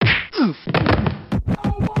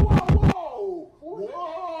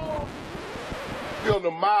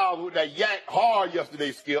on the miles with that yank hard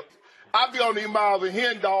yesterday, Skip. I be on these miles of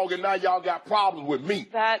hen dog, and now y'all got problems with me.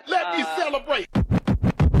 Let me celebrate.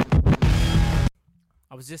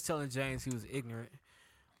 I was just telling James he was ignorant.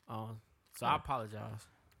 So I apologize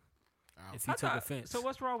if he took offense. So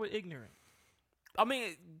what's wrong with ignorant? I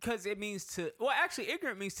mean, because it means to... Well, actually,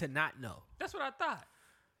 ignorant means to not know. That's what I thought.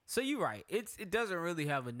 So you're right. It doesn't really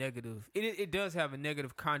have a negative... It does have a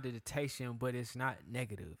negative connotation, but it's not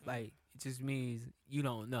negative. Like, it just means you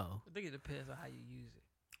don't know. I think it depends on how you use it.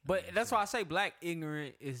 But that's why I say black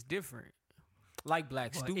ignorant is different. Like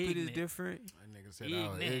black stupid is different. That nigga said I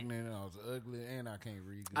was ignorant, I was ugly, and I can't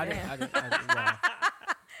read good. I didn't wow.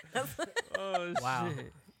 Oh, wow.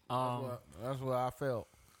 Shit. That's what I felt.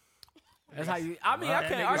 That's how you... I mean, I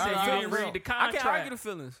can't argue the feelings. I can't argue the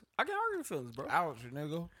feelings. I can't argue the feelings, bro. Ouch,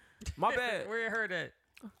 nigga. My bad. Where you heard that?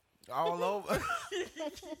 All over.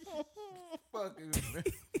 Fucking man.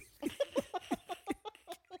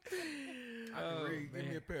 I can read. Give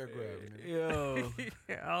me a paragraph. Yo.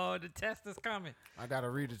 Oh, the test is coming. I gotta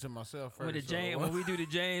read it to myself first. When we do the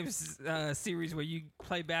James series where you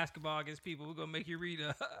play basketball against people, we're gonna make you read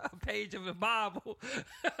a page of the Bible.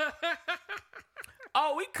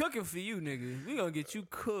 Oh, we cooking for you, nigga. We gonna get you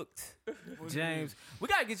cooked, James. We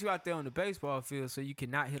gotta get you out there on the baseball field so you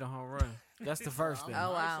cannot hit a home run. That's the first thing.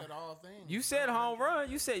 Oh, wow. You said home run.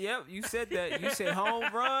 You said, yep. You said that. You said home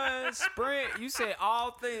run, sprint. You said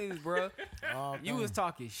all things, bro. You was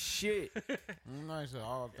talking shit. I said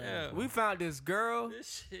all things. Yeah. We found this girl.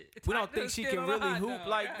 We don't think she can really hoop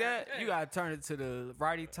like that. You gotta turn it to the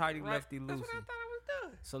righty tighty, lefty loosey. That's what I thought I was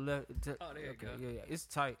doing. So Oh, there you go. Yeah, it's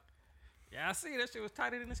tight. Yeah, I see that shit was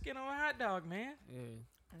tighter than the skin on a hot dog, man. Yeah.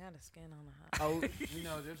 I got a skin on the hot. Oh, You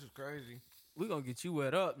know, this is crazy. we gonna get you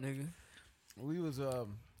wet up, nigga. We was at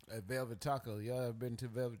Velvet Taco. Y'all ever been to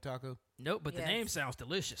Velvet Taco? Nope, but Yes. the name sounds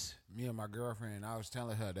delicious. Me and my girlfriend, I was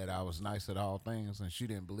telling her that I was nice at all things, and she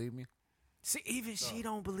didn't believe me. See, even she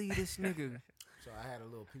don't believe this nigga. So I had a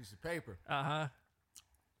little piece of paper, Uh-huh.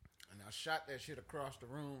 and I shot that shit across the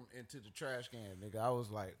room into the trash can, nigga. I was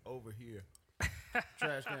like, over here.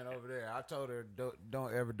 Trash can over there. I told her,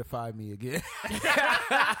 don't ever defy me again.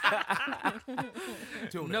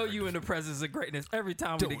 Know you in the presence of greatness every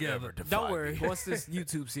time we together. Don't worry. Once this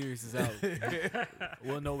YouTube series is out,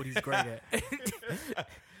 we'll know what he's great at.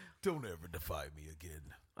 Don't ever defy me again.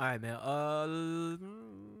 All right, man.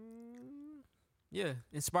 Yeah,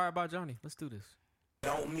 inspired by Johnny. Let's do this.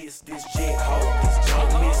 Don't miss this jet ho.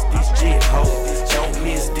 Don't miss this jet ho. Don't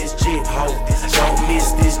miss this jet ho. Don't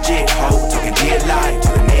miss this jet ho. Talking get live to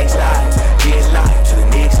the next live. Get live to the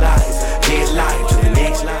next live. Get live to the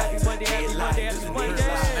next live. Get live to the next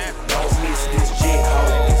live. Don't miss this jet ho.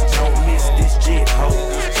 Don't miss this jet ho.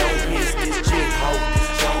 Don't miss this jet ho.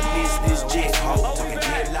 Don't miss this jet ho. Talking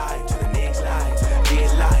get live to the next live. Get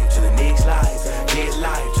live to the next live. Get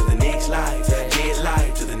live to the next live. Get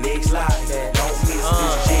live to the next live.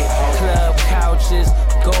 Club couches,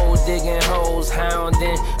 gold digging hoes,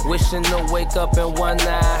 hounding, wishing to wake up in one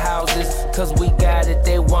eye houses, cause we got it,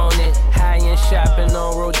 they want it. High end shopping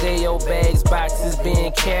on Rodeo bags, boxes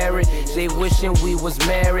being carried. They wishing we was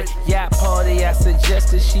married. Yacht party, I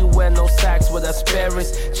suggested she wear no socks with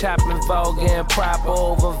asparagus. Chopping vulgar and proper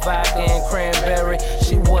over vodka and cranberry.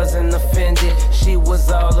 She wasn't offended, she was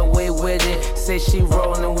all the way with it. Say she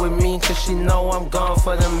rolling with me cause she know I'm gone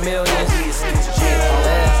for the millions. Don't miss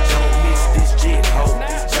this jet ho.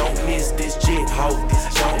 Don't miss this jet ho.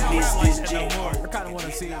 Don't miss this jet ho. I kind of want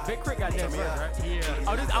to see Big Crit got next verse, right? Yeah.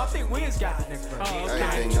 Oh, I think Wiz got the next verse. Oh, Get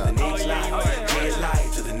okay. live to the next live. Get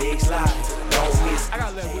live to the next live. Don't miss. I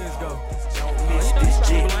gotta let Wiz go. Don't miss this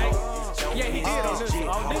jet ho. Yeah, he did on this one.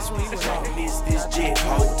 On this one, he was on. Don't miss this jet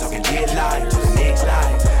ho. Talking get live to the next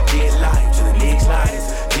live. Get live to the next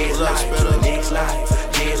live. Get live to the next live.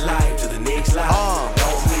 Get live to the next live.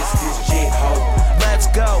 Don't miss this jet ho. Let's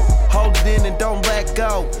go, hold it in and don't let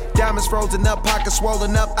go. Diamonds frozen up, pockets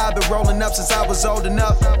swollen up. I've been rolling up since I was old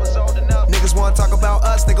enough. Niggas wanna talk about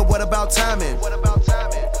us, nigga, what about timing?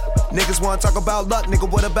 Niggas wanna talk about luck, nigga,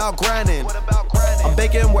 what about grinding? I'm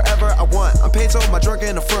baking wherever I want. I'm paid so my drunk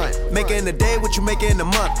in the front. Making a day what you make in a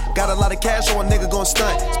month. Got a lot of cash, so a nigga gon'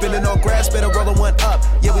 stunt. Spinning on grass, better rolling one up.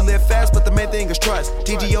 Yeah, we live fast, but the main thing is trust.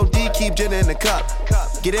 TGOD, keep gin in the cup.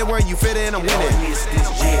 Get in where you fit in, I'm winning. Don't miss this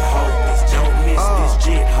jet ho. Don't miss miss this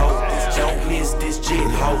jet ho. Don't miss this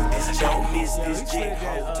jet ho. Don't miss this jet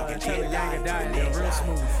ho. Talking jet life to the next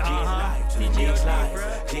life. Jet life to the next life.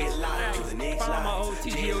 Jet life to the next life.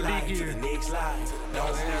 Jet life to the next life.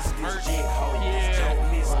 Don't miss this jet ho. Don't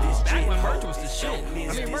miss this jet back when ho. merch was the shit. I mean,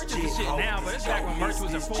 merch is the shit now, but it's back when merch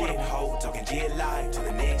was affordable. Talking jet life to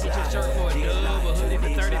the next Get your life. shirt for a dub, a hoodie for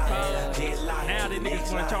 35. Jet life Now to they the niggas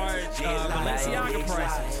next want to charge life. Jet life Balenciaga to the next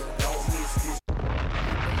prices. life. Don't miss this.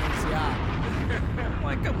 Balenciaga.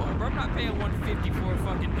 Like, come on, bro. I'm not paying $150 for a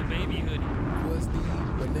fucking the baby hoodie. What's the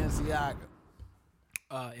Balenciaga?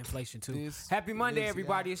 Inflation too. This Happy Monday, Balenciaga.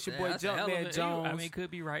 everybody. It's your boy That's a hell of Jumpman it. Jones. I mean, it could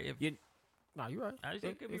be right. If No, you're right. I just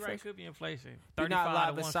think it could be right. It could be inflation. You're not 35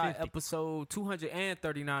 live to inside 150. episode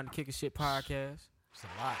 239 of the Kicking Shit podcast. It's a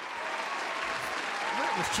lot.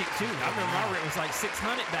 Rent was cheap too. I remember my rent was like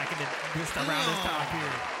 $600 back in this around this time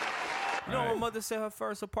period. You know what mother said her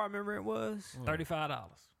first apartment rent was? $35.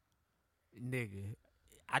 Nigga,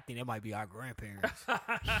 I think that might be our grandparents.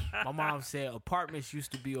 My mom said apartments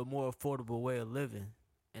used to be a more affordable way of living.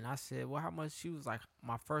 And I said, well, how much? She was like,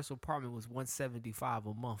 my first apartment was $175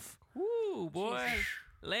 a month. Woo, boy.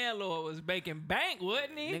 Landlord was making bank,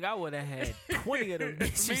 wasn't he? Nigga, I would have had 20 of them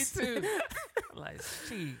bitches. Me too. Like,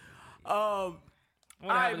 shit. All I wonder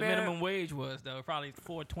how right, the man. minimum wage was though. Probably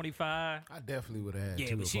 $4.25. I definitely would have had Yeah,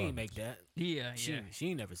 two but she ain't apartments. make that. Yeah, She yeah.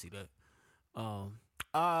 ain't never see that. All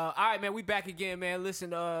right, man, we back again, man.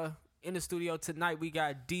 Listen, in the studio tonight, we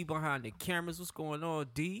got D behind the cameras. What's going on,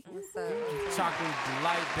 D? What's up? Chocolate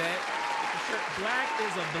Delight back. Black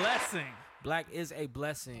is a blessing. Black is a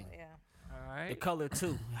blessing. Yeah. All The right. color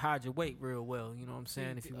too. Hide your weight real well. You know what I'm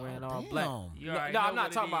saying? If you're wearing all black. You No, already I'm know not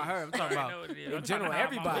what talking it about is. her. I'm talking You already about know what it is. in I'm general,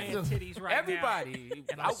 talking about my everybody. man titties right now. Everybody.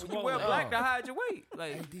 And I'm You swole wear up. black to hide your weight.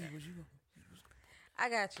 Like, I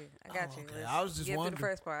got you. Let's I was just get through wondering. the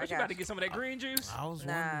first part. But you I about got to you. get some of that green juice? I was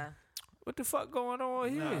Nah. wondering. what the fuck going on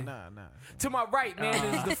here? Nah. To my right, man,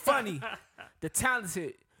 is the funny, the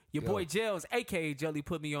talented, your boy Gels, a.k.a. Jelly,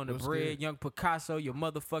 put me on the What's bread. good? Young Picasso, your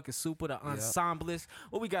motherfucking super, the ensemblist.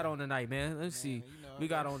 What we got on tonight, man? Let's see. We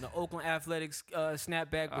got on the Oakland Athletics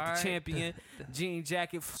snapback with All the right. champion. Jean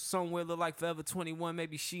jacket somewhere look like Forever 21,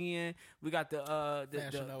 maybe Shein. We got the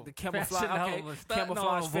Fashion Nova. camouflage. Fashion Okay, Nova. Stunting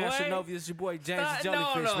camouflage on, boy. Fashion Nova. It's your boy James Stunting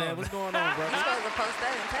Jellyfish, on man. them. What's going on, bro? You're supposed to post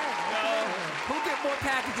that and tag me. Who get more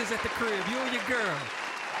packages at the crib? You or your girl?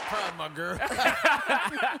 Probably my girl.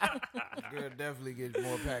 Girl definitely gets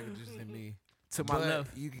more packages than me. To my But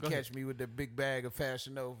left. you can Go catch me with the big bag of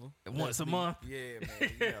Fashion Nova. Once That's a me. month. Yeah, man.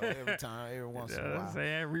 You know, every time, every once in a You know what I'm while.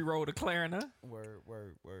 saying? Reroll the Clarina.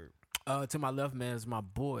 Word. To my left, man, is my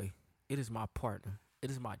boy. It is my partner. It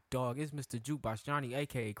is my dog. It's Mr. Jukebox Johnny,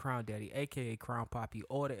 a.k.a. Crown Daddy, a.k.a. Crown Poppy,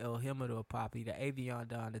 or the El Himador Poppy, the Avion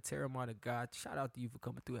Don, the Terramana God. Shout out to you for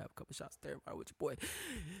coming through. Have a couple shots to everybody with your boy.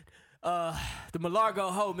 The Malargo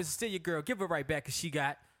Ho, Mrs. Still Your Girl. Give her right back because she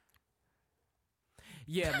got...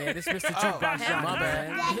 Yeah, man, it's Mr. Jukebox Johnny. my bad.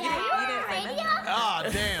 You didn't say nothing. Oh,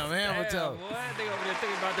 damn, hammer Damn, toe. boy, they over there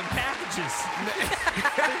thinking about them packages.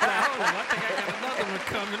 Like, hold on, I think I got another one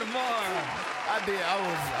coming tomorrow. I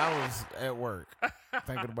was at work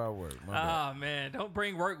thinking about work. My bad. Oh man, don't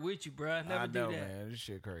bring work with you, bruh. Never I do know, that. man. This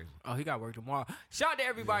shit crazy. Oh, he got work tomorrow. Shout out to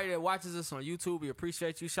everybody that watches us on YouTube. We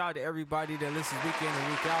appreciate you. Shout out to everybody that listens week in and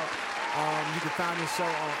week out. You can find this show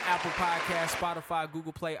on Apple Podcasts, Spotify,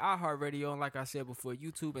 Google Play, iHeartRadio, and like I said before,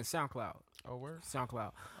 YouTube and SoundCloud. Oh, word?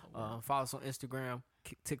 SoundCloud. Follow us on Instagram,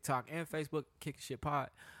 TikTok, and Facebook, Kick Shit Pod.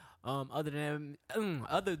 Other than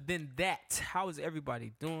that, how is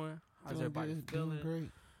everybody doing? How's everybody feeling? Great.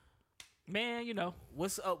 Man, you know,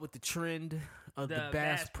 What's up with the trend of the The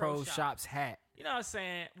Bass Bass Pro Pro Shops hat? you know what I'm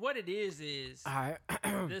saying? What it is All right.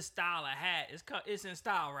 this style of hat it's in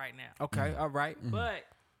style right now. Okay. All right. But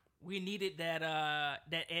we needed that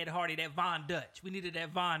Ed Hardy, that Von Dutch. We needed that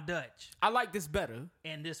Von Dutch. I like this better.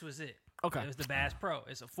 And this was it. Okay. It was the Bass Pro.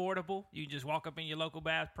 It's affordable. You just walk up in your local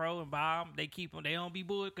Bass Pro and buy them. They keep them. They don't be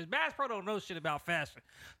bullied because Bass Pro don't know shit about fashion.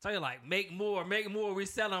 So you're like, make more. We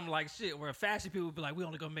sell them like shit. Where fashion people be like, we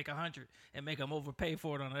only gonna make 100 and make them overpay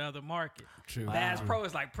for it on the other market. True. Bass Pro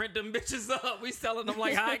is like, print them bitches up. We selling them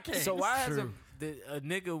like hotcakes. So why hasn't True. a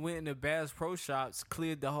nigga went in the Bass Pro Shops,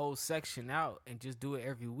 cleared the whole section out, and just do it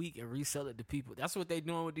every week and resell it to people? That's what they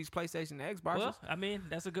doing with these PlayStation and Xboxes. Well, I mean,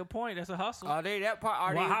 that's a good point. That's a hustle. Are they that part?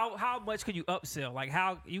 Are Well, they? how much can you upsell? Like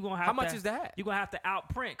how you gonna have? How much is that? You gonna have to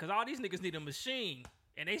outprint because all these niggas need a machine,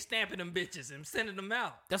 and they stamping them bitches and sending them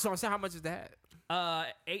out. That's what I'm saying. How much is that?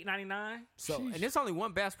 $8.99. So, and there's only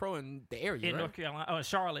one Bass Pro in the area, In right? North Carolina,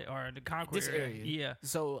 Charlotte or the Concord This area. Yeah,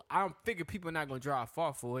 So I don't figure people are not gonna drive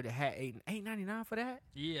far for it. It had $8.99 for that.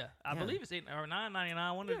 yeah. I Yeah. believe it's $8 or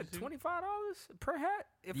 $9.99. One of Yeah, the two. $25 per hat.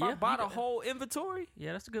 If Yeah, I buy you the got- whole inventory,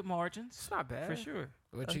 Yeah, that's a good margins. it's not bad For sure.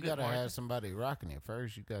 But That's you good gotta margin. have somebody rocking it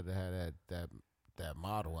first. You gotta have that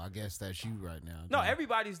model. I guess that's you right now. No,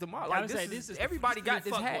 everybody's the model. I Like would say this is the- everybody this is got the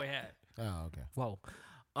this hat. fuckboy hat. Oh, okay. Whoa.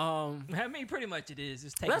 I mean, pretty much it is.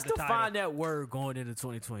 It's taking Let's the title. define that word going into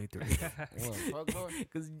 2023. What, fuckboy?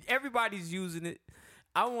 Because everybody's using it.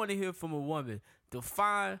 I want to hear from a woman.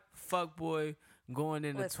 Define fuckboy going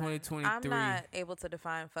into Listen, 2023. I'm not able to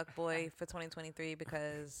define fuckboy for 2023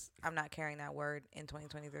 because I'm not carrying that word in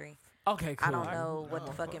 2023. Okay, cool. I don't know what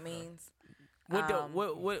the fuck it means. What are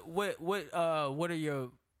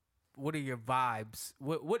your vibes?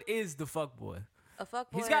 What is the fuckboy? A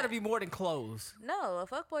fuckboy. He's got to be more than clothes. No, a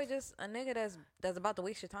fuckboy just a nigga that's about to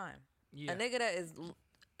waste your time. Yeah. A nigga that is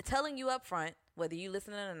telling you up front, whether you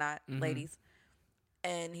listening or not, ladies,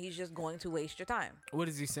 and he's just going to waste your time. What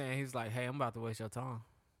is he saying? He's like, hey, I'm about to waste your time.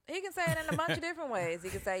 He can say it in a bunch of different ways. He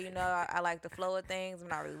can say, I like the flow of things. I'm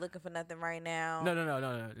not really looking for nothing right now.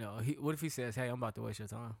 No. What if he says, hey, I'm about to waste your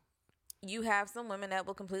time? You have some women that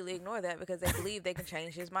will completely ignore that because they believe they can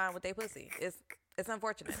change his mind with their pussy. It's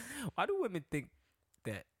unfortunate. Why do women think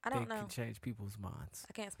that I don't they know. can change people's minds?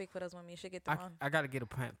 I can't speak for those women. You should get them on. I got to get a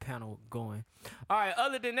panel going. All right,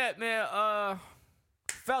 other than that, man,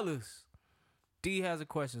 fellas, D has a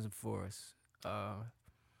question for us.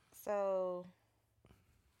 So,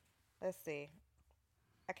 let's see.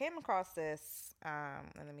 I came across this, and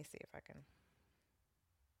let me see if I can.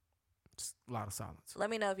 Just a lot of silence. Let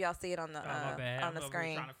me know if y'all see it on the Oh, my bad. on the I'm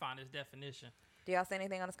screen. trying to find this definition. Do y'all see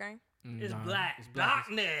anything on the screen? It's Nah, black. it's black.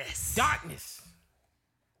 Darkness. Darkness.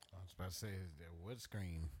 I was about to say, is that what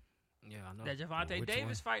screen? Yeah, I know. That Javante Which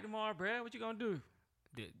Davis one? fight tomorrow, bruh. What you gonna do?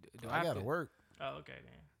 Do I have gotta to, work. Oh, okay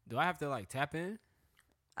then. Do I have to like tap in?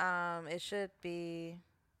 It should be.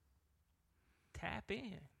 Tap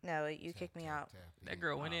in. No, you kicked me out. That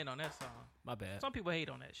girl went in on that song. My bad. Some people hate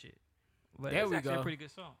on that shit, but There it's we actually go. a pretty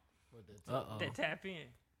good song. Uh-oh. That tap in.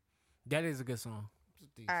 That is a good song.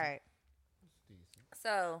 All right.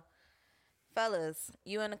 So, fellas,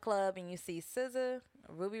 you in the club and you see SZA,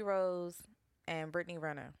 Ruby Rose, and Brittany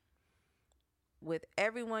Renner. With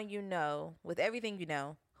everyone you know, with everything you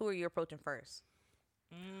know, who are you approaching first?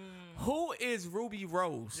 Who is Ruby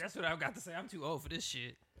Rose? That's what I've got to say. I'm too old for this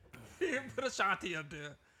shit. Put Ashanti up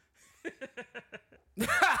there.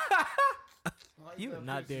 You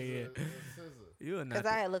not there yet. You are not. Because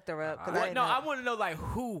I had looked her up. Cause I didn't No, know. I want to know like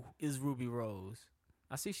who is Ruby Rose?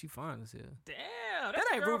 I see she fine as hell. Damn, That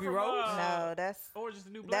the ain't girl Ruby from, Rose. No, that's Orange is the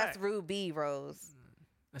New Black. that's Ruby Rose.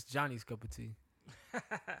 That's Johnny's cup of tea.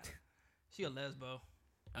 She a lesbo.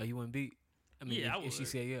 Oh, you wouldn't beat? I mean, Yeah, I if she would.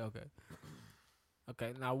 said yeah, okay.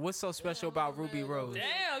 Okay, now what's so special about Ruby Rose?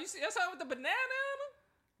 Damn, you see that's how with the banana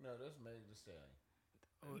No, that's Meg Thee Stallion.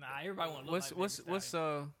 on him? Nah, everybody want to look What's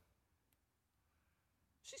like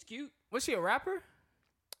She's cute. was she a rapper?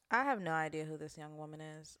 I have no idea who this young woman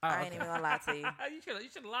is. Oh, I ain't okay. even gonna lie to you. You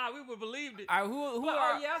should lie. We would have believed it. All right, who But,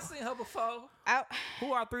 are oh yeah, I've seen her before.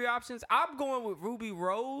 who are three options? I'm going with Ruby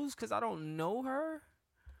Rose because I don't know her.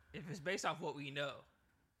 If it's based off what we know.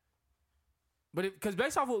 But because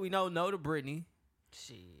based off what we know the Brittany.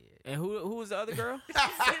 Shit. And who was the other girl?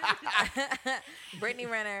 Brittany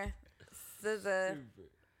Renner, SZA,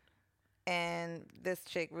 and this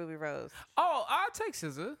chick Ruby Rose. Oh, I'll take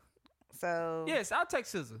SZA. So Yes, I'll take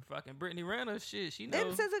SZA. Fucking Brittany Renner, shit. She didn't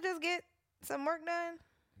knows. SZA just get some work done?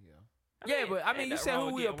 Yeah, but I ain't mean, you nothing said wrong who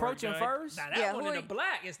with we getting work approaching done. first? Nah, that Yeah, one who in are the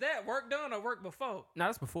black. Is that work done or work before? No,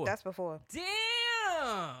 that's before. That's before.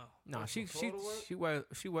 Damn. No, she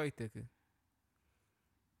way thicker.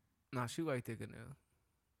 No, she way thicker now.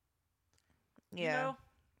 Yeah. You know?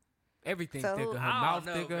 Everything So thicker. who- Her I mouth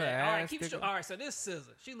don't know, thicker. Her man. All right, ass keep thicker. all right, so this SZA.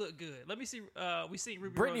 She look good. Let me see. We see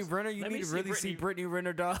Ruby Brittany Rose. Renner, you Let me need to really see Brittany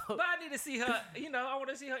Renner, dog. But I need to see her. I want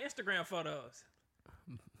to see her Instagram photos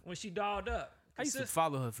when she dolled up. I used to Sis-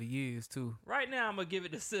 follow her for years too. Right now, I'm gonna give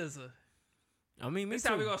it to SZA. I mean, me This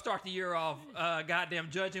how we too. gonna start the year off. Goddamn,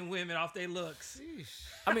 judging women off their looks.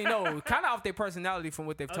 I mean, no, kind of off their personality from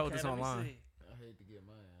what they've told Okay, us let me online. see. I hate to get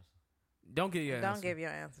my answer. Don't get your Don't answer. give your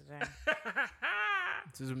answer, Jane.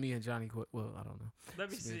 This is me and Johnny. Well, I don't know. Let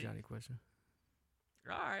me It's me and see. Johnny question.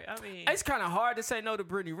 All right, I mean, It's kind of hard to say no to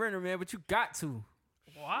Brittany Renner, man, but you got to.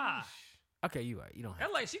 why? Okay, you right. You don't have.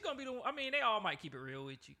 And like she gonna be the one. I mean, they all might keep it real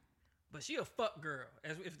with you, But she a fuck girl.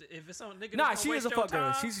 As if it's some nigga. Nah, she is a fuck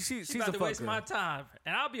girl. She's about a to fuck waste girl. my time,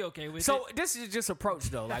 and I'll be okay with it. So this is just approach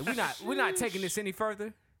though. Like we're not taking this any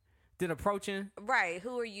further than approaching. Right.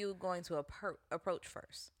 Who are you going to approach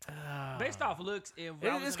first? Based off looks,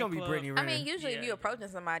 it's gonna be Brittany Renner. I mean, usually if you're approaching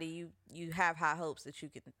somebody, you have high hopes that you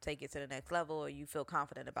can take it to the next level, or you feel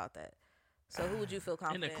confident about that. So who would you feel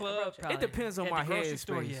confident in the club? It depends on my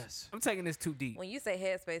headspace. Yes. I'm taking this too deep. When you say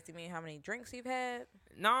headspace, you mean how many drinks you've had?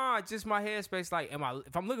 Nah, just my headspace. Like,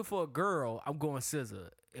 if I'm looking for a girl, I'm going SZA.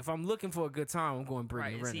 If I'm looking for a good time, I'm going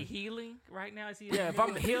Brittany Renner. Is he healing right now? Yeah, if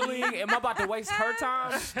I'm healing, am I about to waste her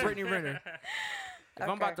time? Brittany Renner. If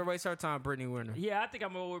I'm about to waste her time, Brittany Renner. Yeah, I think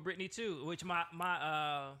I'm over with Brittany too. Which my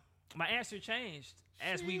answer changed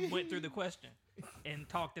as we went through the question and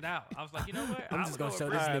talked it out. I was like, you know what? I'm just gonna show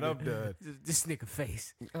this nigga. This nigga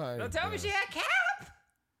face. Don't tell me she had cap.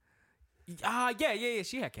 Yeah.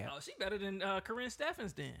 She had cap. Oh, she better than Corinne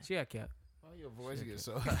Steffens then. She had cap. Why your voice gets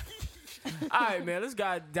so high? All right, man. Let's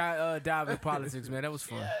dive in politics, man. That was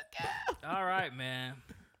fun. All right, man.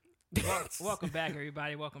 Welcome back,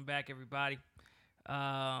 everybody. What's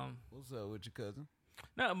up with your cousin?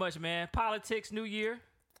 Not much, man. Politics, new year.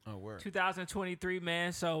 Oh, word. 2023,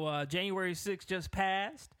 man. So January 6th just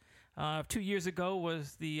passed. 2 years ago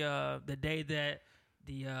was the day that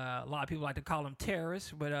a lot of people like to call them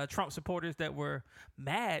terrorists, but Trump supporters that were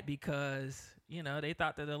mad because they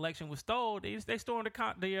thought that the election was stolen. They stormed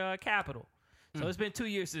the Capitol. So it's been 2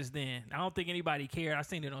 years since then. I don't think anybody cared. I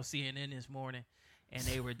seen it on CNN this morning, and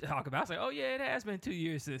they were talking about. I was like, oh yeah, it has been 2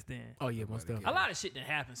 years since then. Oh yeah, most definitely. A lot of shit didn't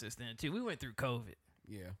happen since then too. We went through COVID.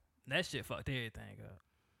 Yeah, that shit fucked everything up.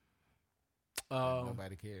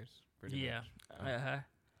 Nobody cares. Yeah.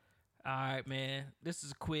 All right, man. This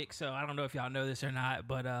is quick, so I don't know if y'all know this or not,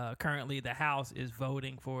 but currently the House is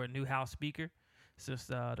voting for a new House Speaker since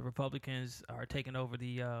the Republicans are taking over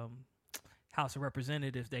the House of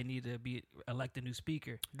Representatives. They need to elect a new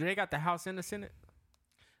Speaker. Do they got the House and the Senate?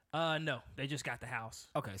 No, they just got the House.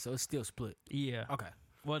 Okay, so it's still split. Yeah. Okay.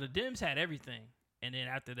 Well, the Dems had everything. And then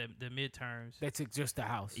after the midterms, they took just the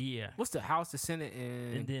House. Yeah. What's the House, the Senate,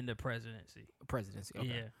 and then the presidency? Presidency.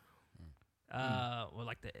 Okay. Yeah. Well,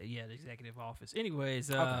 like the executive office.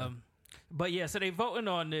 Anyways, but yeah, so they voting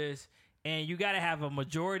on this, and you got to have a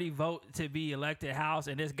majority vote to be elected House.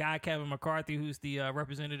 And this guy Kevin McCarthy, who's the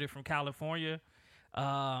representative from California,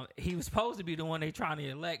 he was supposed to be the one they trying to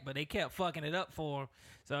elect, but they kept fucking it up for him.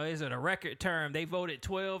 So it's a record term. They voted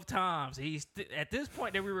 12 times. He's at this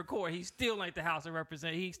point that we record, he's still ain't the House of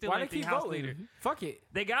Representatives. He's still ain't the House leader. Fuck it.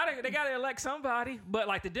 They gotta elect somebody, but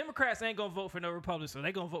like the Democrats ain't gonna vote for no Republicans, so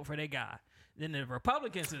they gonna vote for their guy. Then the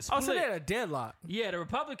Republicans is split. Oh, so they're a deadlock. Yeah, the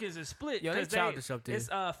Republicans is split. Yo, they childish up there. It's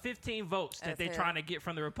 15 votes that they're trying to get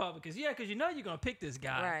from the Republicans. Yeah, because you're gonna pick this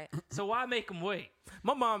guy. Right. So why make them wait?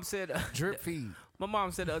 My mom said drip feed. My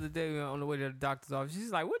mom said the other day on the way to the doctor's office,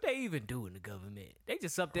 she's like, "What they even do in the government? They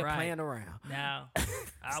just up there playing around." Now,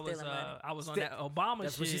 I was on that Obama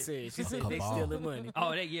That's shit. what she said. She said they stealing money.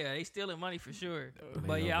 Oh, they stealing money for sure.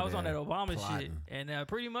 But yeah, I was on that Obama shit, and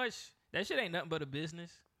pretty much that shit ain't nothing but a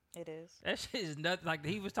business. It is. That shit is nothing. Like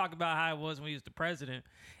he was talking about how it was when he was the president,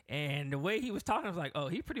 and the way he was talking, I was like, oh,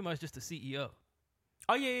 he pretty much just a CEO.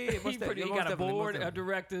 Oh yeah. He got a board of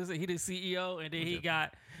directors, and he the CEO, and then he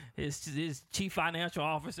got his chief financial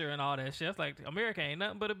officer and all that shit. It's like America ain't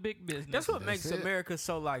nothing but a big business. That's what makes America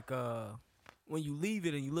so like when you leave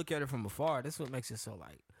it and you look at it from afar. That's what makes it so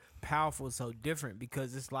like powerful, so different,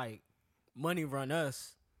 because it's like money run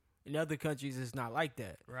us. In other countries, it's not like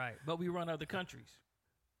that. Right, but we run other countries.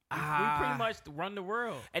 We pretty much run the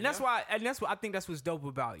world, and that's why. And that's what I think. That's what's dope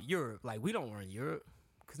about Europe. Like we don't run Europe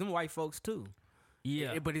because them white folks too.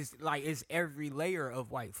 Yeah, but it's like it's every layer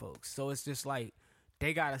of white folks. So it's just like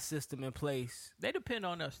they got a system in place. They depend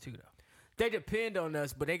on us too, though. They depend on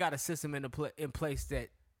us, but they got a system in place that.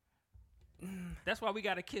 That's why we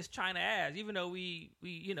got to kiss China ass, even though we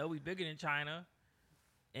bigger than China.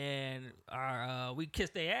 And we kiss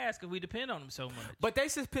their ass because we depend on them so much. But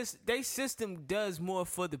they system does more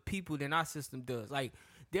for the people than our system does. Like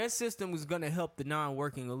their system is gonna help the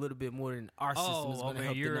non-working a little bit more than our system is gonna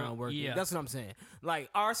help the non-working. Yeah. That's what I'm saying. Like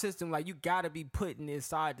our system, like you gotta be putting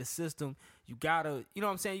inside the system. You gotta, you know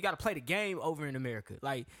what I'm saying. You gotta play the game over in America.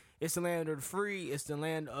 Like it's the land of the free. It's the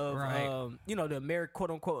land of the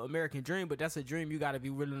quote unquote American dream. But that's a dream you gotta be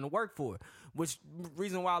willing to work for. Which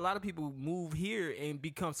reason why a lot of people move here and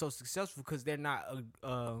become so successful because they're not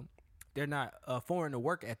foreign to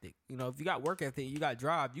work ethic. You know, if you got work ethic, you got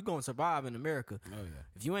drive, you gonna survive in America. Oh yeah.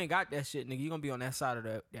 If you ain't got that shit, nigga, you gonna be on that side of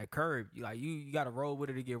that curve. You gotta roll with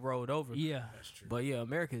it to get rolled over. Yeah, that's true. But yeah,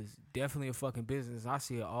 America is definitely a fucking business. I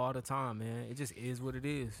see it all the time, man. It just is what it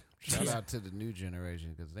is. Shout out to the new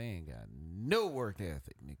generation because they ain't got no work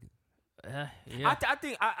ethic, nigga. yeah. I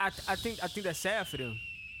think that's sad for them.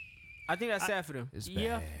 I think that's sad for them. It's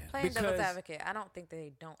Yeah. bad. Playing devil's advocate, I don't think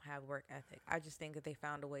they don't have work ethic. I just think that they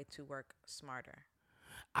found a way to work smarter.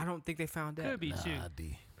 I don't think they found that. Could be too.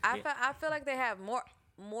 I feel like they have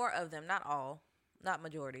more of them, not all, not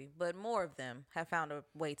majority, but more of them have found a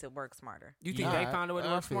way to work smarter. You think they found a way to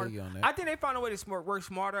work smarter? You on that. I think they found a way to work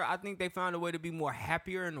smarter. I think they found a way to be more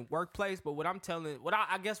happier in the workplace. But what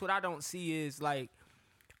I don't see is like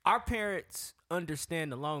our parents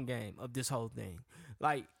understand the long game of this whole thing.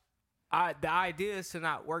 Like the idea is to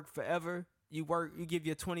not work forever. You give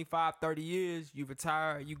you 25, 30 years, you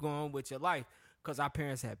retire, you go on with your life. Because our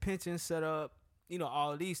parents had pensions set up, you know,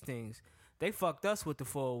 all of these things. They fucked us with the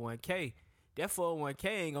 401k. That 401k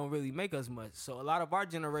ain't gonna really make us much. So a lot of our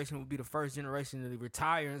generation will be the first generation to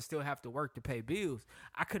retire and still have to work to pay bills.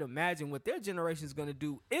 I could imagine what their generation is gonna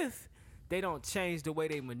do if they don't change the way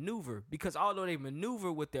they maneuver. Because although they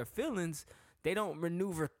maneuver with their feelings, they don't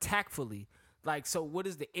maneuver tactfully. Like, so what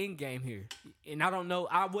is the end game here? And I don't know.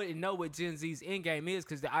 I wouldn't know what Gen Z's end game is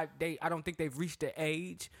because I don't think they've reached the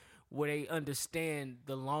age where they understand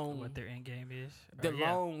What their end game is.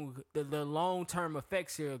 The long term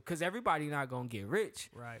effects here, because everybody not gonna get rich,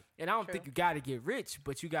 Right. And I don't think you gotta get rich,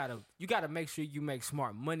 but you gotta make sure you make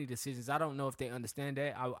smart money decisions. I don't know if they understand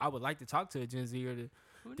that. I would like to talk to a Gen Zer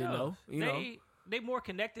to know. They more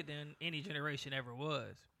connected than any generation ever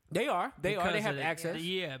was. They are. They have access.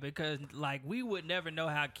 Yeah, because like we would never know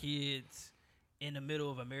how kids in the middle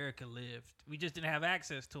of America lived. We just didn't have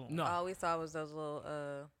access to them. No. All we saw was those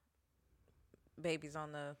little babies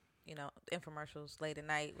on the infomercials late at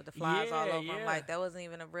night with the flies all over them. Like that wasn't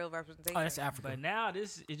even a real representation. Oh, that's Africa. But now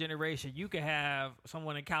this generation, you could have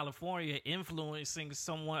someone in California influencing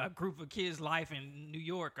a group of kids' life in New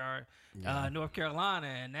York or North Carolina,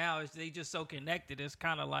 and now they just so connected. It's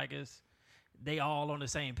kind of like they all on the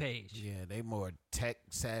same page. Yeah, they more tech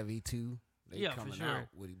savvy too. They coming out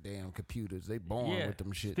with damn computers. They born with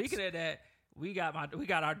them shits. Speaking of that, we got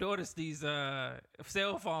our daughters these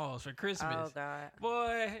cell phones for Christmas. Oh God,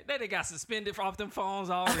 boy, they got suspended off them phones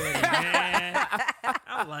already, man.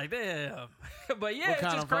 I was like, damn. But yeah, what it's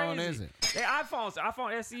kind just of phone crazy. is it? They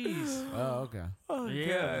iPhone SEs. Oh, okay. Oh,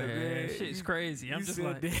 Yeah, God, man. shit's crazy. I'm just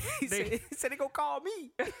like, he said they gonna call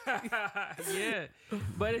me. yeah,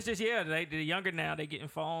 but it's just they're younger now. They getting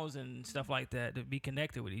phones and stuff like that to be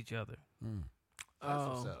connected with each other. That's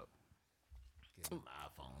what's up. Getting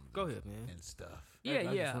iPhones. Go ahead, man. And stuff.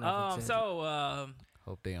 So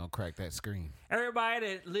Hope they don't crack that screen. everybody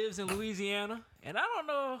that lives in Louisiana, and I don't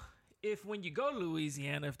know if when you go to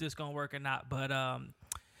Louisiana if this gonna work or not, but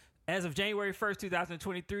as of January 1st,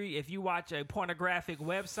 2023, if you watch a pornographic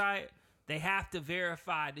website, they have to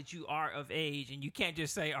verify that you are of age, and you can't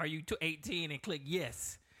just say, "Are you 18?" and click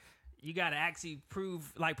yes. You got to actually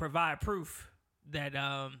provide proof that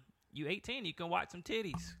you 18. You can watch some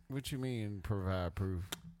titties. What you mean provide proof?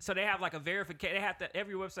 So they have like a verification.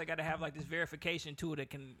 Every website got to have like this verification tool that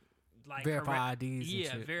can like Verify IDs and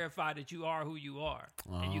shit. verify that you are who you are,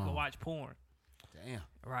 and you can watch porn. Damn.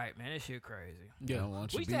 Right, man, that shit crazy. Yeah.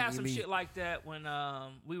 We used to have some shit like that when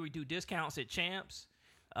we would do discounts at Champs,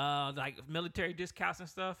 like military discounts and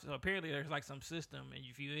stuff. So apparently there's like some system, and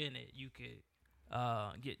if you're in it, you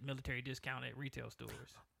could get military discount at retail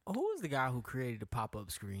stores. Who was the guy who created the pop-up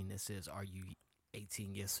screen that says, "Are you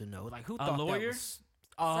 18? Yes or no?" Like who thought lawyer? that was?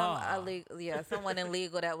 Someone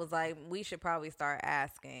illegal that was like, we should probably start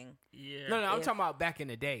asking. Yeah. No, I'm talking about back in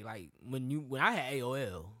the day, like when I had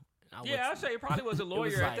AOL. I'll say it probably was a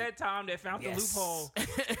lawyer like, at that time that found the loophole.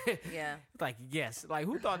 Yeah. Like, yes. Like,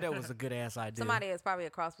 who thought that was a good ass idea? Somebody is probably a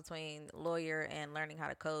cross between lawyer and learning how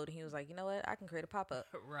to code. He was like, you know what? I can create a pop-up.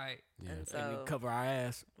 Right. Yeah. And so and cover our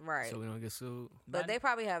ass. Right. So we don't get sued. But they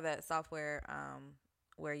probably have that software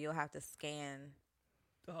where you'll have to scan.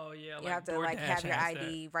 Oh, yeah. You have to like have your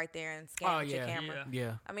ID right there and scan with your camera.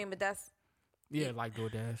 Yeah. I mean, but that's. Yeah, like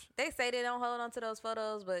DoorDash. They say they don't hold on to those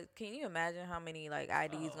photos, but can you imagine how many like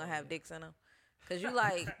IDs gonna have dicks in them? Because you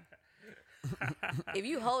like, if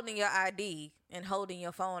you holding your ID and holding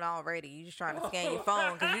your phone already, you just trying to scan your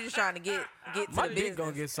phone because you just trying to get to My the dick business.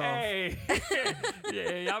 gonna get soft. Hey.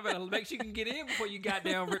 Yeah, y'all better make sure you can get in before you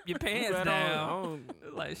goddamn rip your pants down.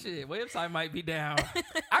 Like, shit, website might be down.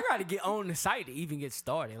 I gotta get on the site to even get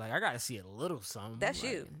started. Like, I gotta see a little something. That's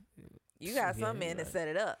like, you. You got something in to set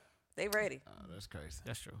it up. They ready. Oh, that's crazy.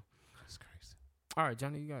 That's true. All right,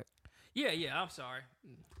 Johnny, you got. Yeah. I'm sorry.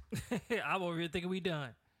 I'm over here thinking we done.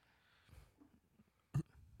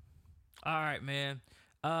 All right, man.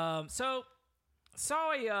 So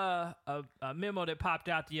saw a memo that popped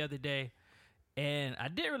out the other day, and I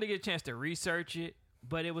didn't really get a chance to research it,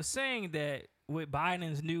 but it was saying that with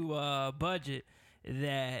Biden's new budget,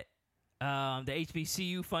 that the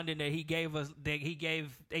HBCU funding that he gave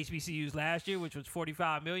HBCUs last year, which was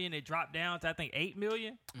 $45 million, it dropped down to I think $8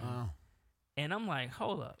 million. And I'm like,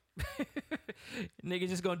 hold up. Nigga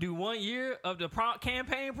just gonna do 1 year of the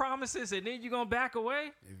campaign promises and then you gonna back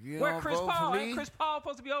away? If you Where don't Chris vote Paul? for me, Ain't Chris Paul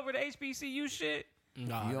supposed to be over the HBCU shit?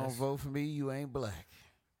 Nah, if you don't vote for me, you ain't black.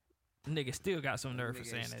 Nigga still got some nerve for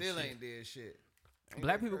saying that still shit. ain't did shit.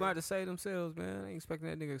 Black people got to save themselves, man. I ain't expecting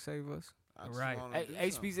that nigga to save us. Right.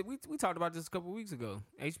 HBC, we talked about this a couple weeks ago.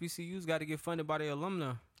 HBCUs got to get funded by their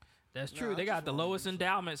alumni. That's true. They got the lowest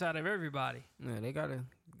endowments out of everybody. Yeah, they got to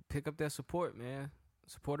pick up that support, man.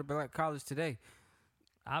 Support a black college today.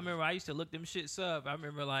 I remember I used to look them shits up. I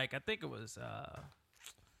remember I think it was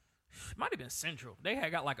might have been Central. They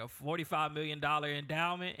had got like a $45 million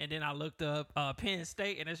endowment, and then I looked up Penn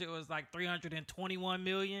State, and that shit was like $321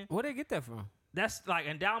 million. Where'd they get that from? That's like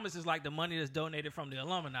endowments is like the money that's donated from the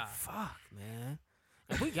alumni. Fuck, man.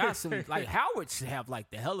 And we got some like Howard should have like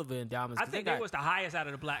the hell of an endowments. I think they was the highest out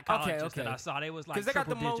of the black colleges that I saw. They was like because they got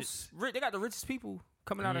the digits. most. They got the richest people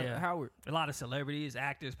coming out of Howard. A lot of celebrities,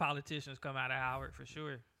 actors, politicians come out of Howard for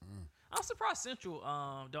sure. I'm surprised Central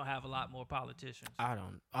don't have a lot more politicians. I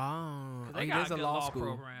don't. They got a good law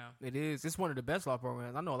program. It is. It's one of the best law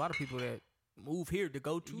programs. I know a lot of people that move here to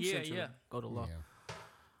go to Central. Go to law.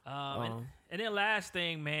 And then last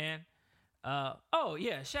thing, man. Shout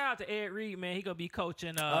out to Ed Reed, man. He gonna be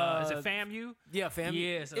coaching. Is it FAMU? Yeah, FAMU.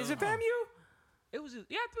 Yeah, is it FAMU? It was.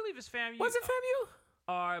 Yeah, I believe it's FAMU. Was it FAMU?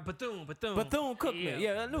 Or Bethune Cookman.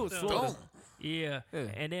 Yeah, I knew it was Florida. Yeah.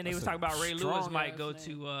 And then they was talking about Ray Lewis might go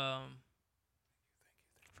to. I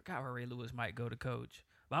forgot where Ray Lewis might go to coach,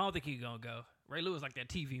 but I don't think he's gonna go. Ray Lewis like that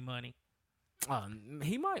TV money.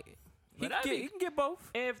 He might. He can get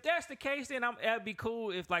both. If that's the case, then that'd be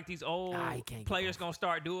cool. If like these old players gonna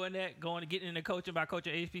start doing that, getting into coaching by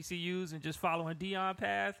coaching HBCUs and just following Deion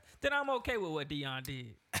path, then I'm okay with what Deion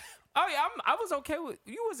did. Oh yeah, I was okay with.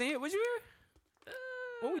 You wasn't here, was you here?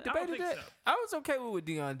 When we debated that, I was okay with what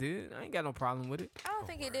Deion did. I ain't got no problem with it. I don't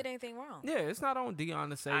think he did anything wrong. Yeah, it's not on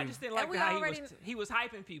Deion to say. I just didn't like how he was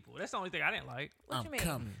hyping people. That's the only thing I didn't like. What you mean?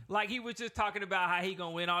 Coming. Like he was just talking about how he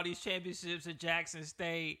gonna win all these championships at Jackson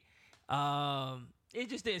State. It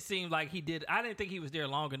just didn't seem like he did. I didn't think he was there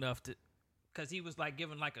long enough to, because he was like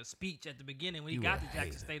giving like a speech at the beginning when he got to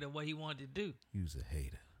Jackson State of what he wanted to do. You was a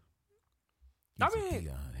hater. I mean,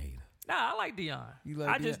 Deion hater. Nah, I like Deion.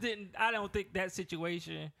 I don't think that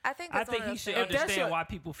situation. I think he should understand why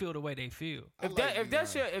people feel the way they feel. If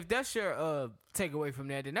that's your takeaway from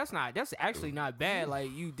that, then that's actually not bad.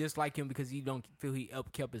 Like you dislike him because you don't feel he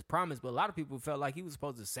kept his promise, but a lot of people felt like he was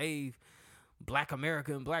supposed to save Black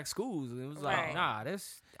America and black schools, and it was like, nah,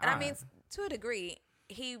 that's. And I mean, to a degree,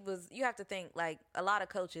 he was. You have to think like a lot of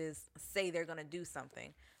coaches say they're going to do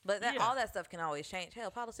something, but all that stuff can always change.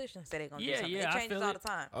 Hell, politicians say they're going to do something. It changes all the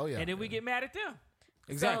time. Oh yeah, and then we get mad at them.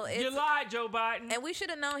 Exactly. So you lied, Joe Biden. And we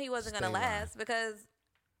should have known he wasn't going to last because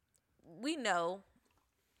we know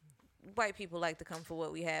white people like to come for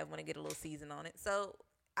what we have when they get a little season on it. So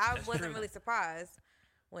I wasn't really surprised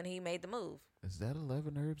when he made the move. Is that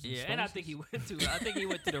 11 herbs? Yeah, and I think he went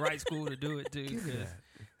to the right school to do it too. Because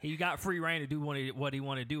he got free reign to do what he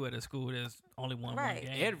wanted to do at a school. There's only one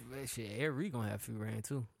game. Ed Reed gonna have free reign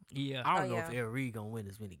too. Yeah, I don't know if Ed Reed gonna win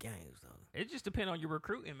as many games though. It just depends on your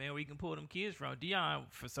recruiting, man. Where you can pull them kids from. Deion,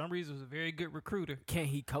 for some reason, was a very good recruiter. Can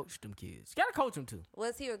he coach them kids? You gotta coach them too.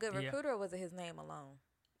 Was he a good recruiter, or was it his name alone?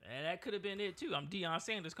 And that could have been it too. I'm Deion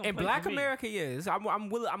Sanders. In Black America, yes.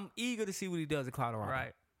 I'm eager to see what he does in Colorado.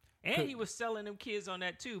 Right. And he was selling them kids on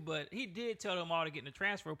that too, but he did tell them all to get in the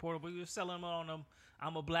transfer portal, but he was selling them on them,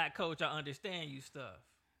 I'm a black coach, I understand you stuff.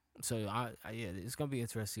 So, it's going to be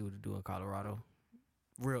interesting to see what he do in Colorado.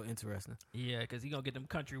 Real interesting. Yeah, because he's going to get them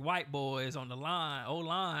country white boys on the line,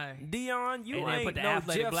 O-line. Deion, you and ain't put the no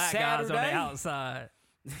athletic Jeff black Saturday. guys on the outside.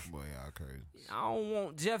 Boy, y'all crazy. I don't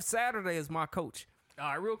want Jeff Saturday as my coach. All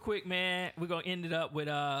right, real quick, man. We're going to end it up with,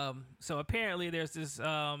 so apparently there's this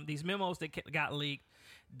these memos that got leaked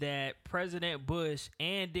that President Bush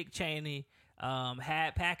and Dick Cheney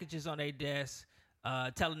had packages on their desks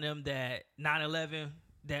telling them that 9/11,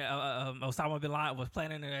 that Osama bin Laden was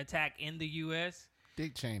planning an attack in the U.S.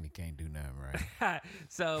 Dick Cheney can't do nothing right.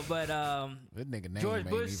 So, but that nigga name George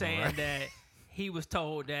Bush saying right. that he was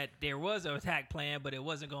told that there was an attack plan, but it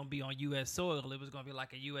wasn't going to be on U.S. soil. It was going to be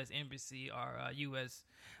like a U.S. embassy or a U.S.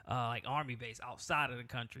 Like army base outside of the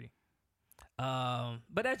country.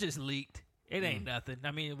 But that just leaked. It ain't nothing.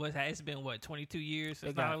 I mean, it's been, 22 years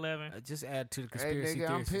since 9/11? Just add to the conspiracy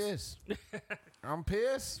theories. I'm pissed. I'm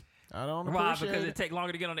pissed. I don't appreciate Why? Because it take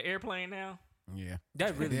longer to get on the airplane now? Yeah.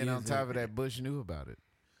 That really then is on top of that, Bush knew about it.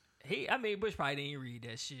 Bush probably didn't read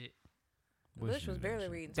that shit. Bush was barely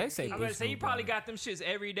reading. They say I'm going to say you probably got them shits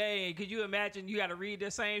every day. Could you imagine you got to read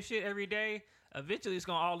the same shit every day? Eventually, it's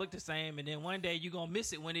going to all look the same, and then one day you're going to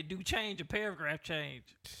miss it when it do change, a paragraph change.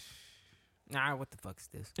 Nah, what the fuck is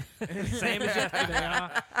this? Same as yesterday, huh?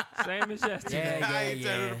 Same as yesterday.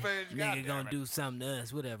 Yeah. Nigga gonna do something to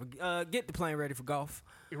us, whatever. Get the plane ready for golf.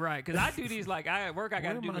 Right, because I do these, like, at work, I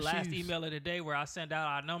got to do the last email of the day where I send out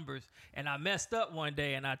our numbers, and I messed up one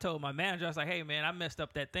day, and I told my manager, I was like, hey, man, I messed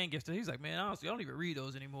up that thing yesterday. He's like, man, honestly, I don't even read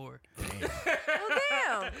those anymore. Well,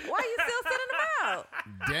 damn. Why you still sending them out?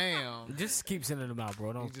 Damn. Just keep sending them out,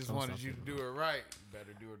 bro. He just wanted you to do it right. You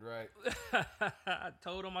better do it right. I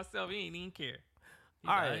told him myself he ain't even care.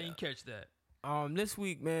 All right. I didn't catch that. This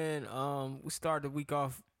week, man, we started the week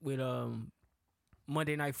off with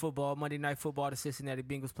Monday Night Football. Monday Night Football, the Cincinnati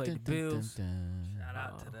Bengals played the Bills. Shout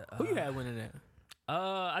out to the. Who you had winning that?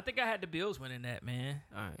 I think I had the Bills winning that, man.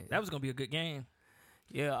 All right. That was gonna be a good game.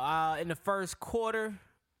 Yeah. In the first quarter,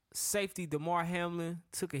 safety DeMar Hamlin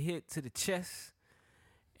took a hit to the chest,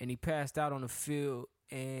 and he passed out on the field,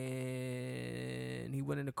 and he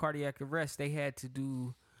went into cardiac arrest. They had to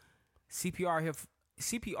do CPR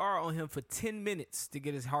on him for 10 minutes to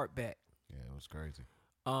get his heart back. Yeah, it was crazy.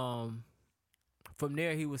 From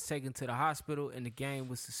there, he was taken to the hospital, and the game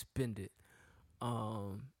was suspended.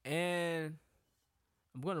 And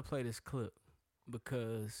I'm going to play this clip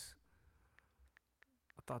because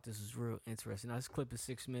I thought this was real interesting. Now, this clip is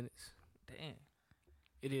 6 minutes. Damn.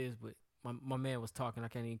 It is, but my man was talking. I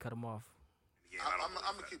can't even cut him off. I'm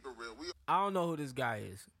going to keep it real. I don't know who this guy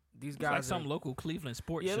is. These guys like some local Cleveland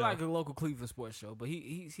sports show. Yeah, like a local Cleveland sports show. But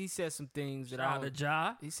he said some things that shout out to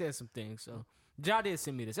Ja. He said some things. So Ja did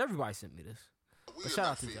send me this. Everybody sent me this. But shout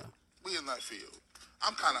out to Ja. We in that field.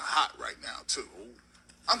 I'm kind of hot right now too.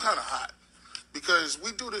 I'm kind of hot because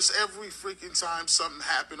we do this every freaking time something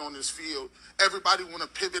happened on this field. Everybody want to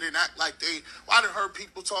pivot and act like they. I done heard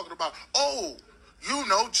people talking about,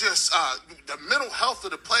 just the mental health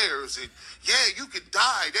of the players, and you could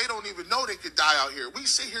die. They don't even know they could die out here. We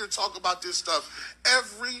sit here and talk about this stuff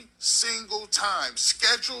every single time.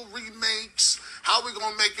 Schedule remakes, how we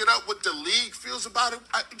gonna make it up, what the league feels about it.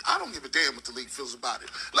 I don't give a damn what the league feels about it.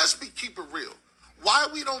 Let's keep it real. Why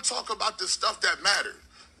we don't talk about the stuff that matters?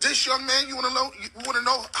 This young man, you wanna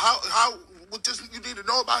know how what this you need to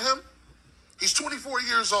know about him? He's 24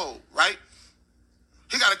 years old, right?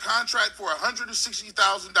 He got a contract for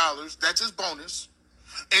 $160,000. That's his bonus.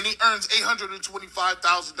 And he earns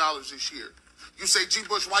 $825,000 this year. You say, G.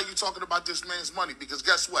 Bush, why are you talking about this man's money? Because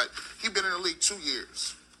guess what? He's been in the league 2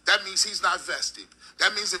 years. That means he's not vested.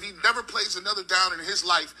 That means if he never plays another down in his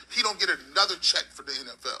life, he don't get another check for the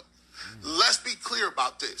NFL. Let's be clear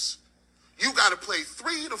about this. You got to play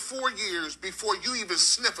 3 to 4 years before you even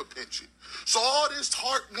sniff a pension. So all this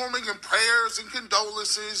heartwarming and prayers and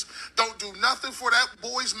condolences don't do nothing for that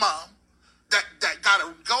boy's mom that got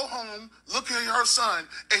to go home, look at her son,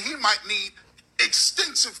 and he might need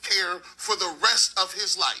extensive care for the rest of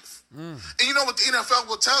his life. And you know what the NFL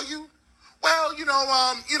will tell you? Well,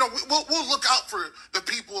 we'll look out for the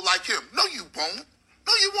people like him. No, you won't.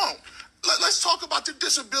 No, you won't. Let's talk about the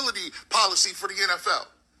disability policy for the NFL,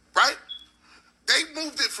 right? They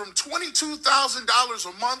moved it from $22,000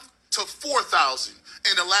 a month to $4,000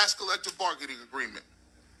 in the last collective bargaining agreement.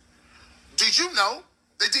 Did you know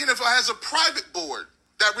that the NFL has a private board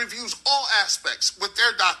that reviews all aspects with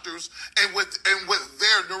their doctors and with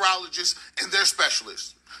their neurologists and their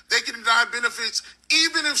specialists? They can deny benefits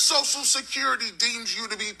even if Social Security deems you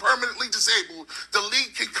to be permanently disabled. The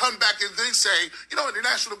league can come back and then say,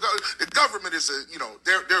 the government is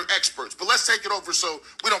they're experts, but let's take it over so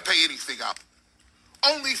we don't pay anything out.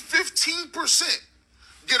 Only 15%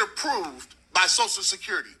 get approved by Social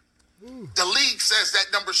Security. The league says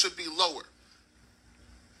that number should be lower.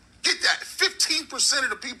 Get that. 15% of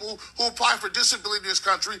the people who apply for disability in this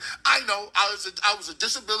country, I know, I was a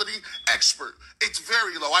disability expert. It's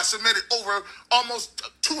very low. I submitted over almost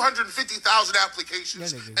 250,000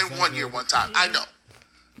 applications in 1 year, one time. I know.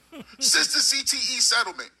 Since the CTE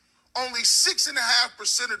settlement, only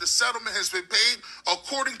 6.5% of the settlement has been paid,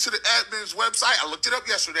 according to the admin's website. I looked it up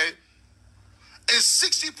yesterday. And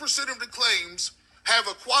 60% of the claims have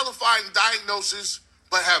a qualifying diagnosis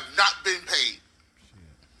but have not been paid.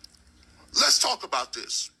 Let's talk about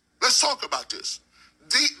this.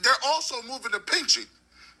 They're also moving the pension.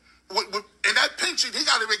 And that pension, he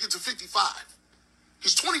got to make it to 55.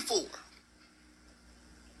 He's 24.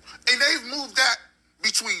 And they've moved that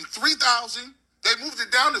between 3,000. They moved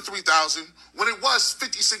it down to 3,000 when it was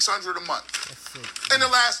 5,600 a month. And the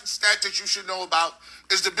last stat that you should know about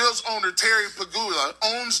is the Bills owner Terry Pegula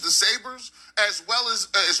owns the Sabres as well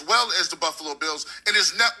as the Buffalo Bills, and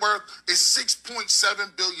his net worth is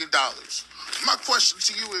 $6.7 billion. My question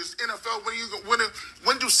to you is, NFL,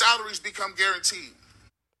 when do salaries become guaranteed?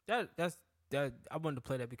 That's I wanted to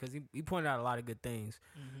play that because he pointed out a lot of good things.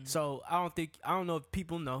 So I don't know if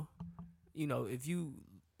people know, if you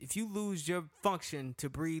lose your function to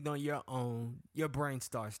breathe on your own, your brain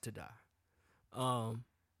starts to die.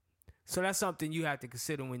 So that's something you have to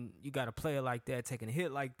consider when you got a player like that taking a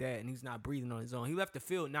hit like that and he's not breathing on his own. He left the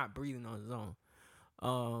field not breathing on his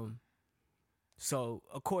own. So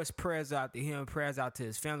of course prayers out to him, prayers out to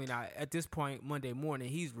his family. Now at this point, Monday morning,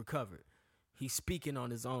 he's recovered. He's speaking on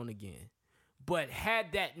his own again. But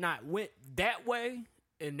had that not went that way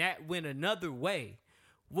and that went another way,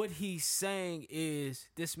 what he's saying is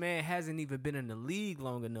this man hasn't even been in the league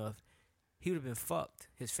long enough. He would have been fucked.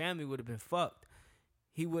 His family would have been fucked.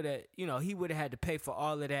 He would have had to pay for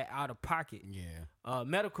all of that out of pocket. Yeah.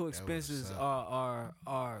 Medical expenses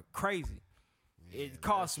are crazy. Yeah, it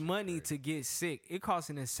costs money to get sick. It costs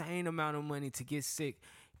an insane amount of money to get sick.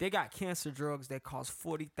 They got cancer drugs that cost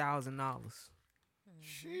 $40,000.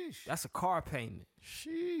 Sheesh. That's a car payment.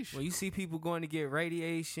 Sheesh. When you see people going to get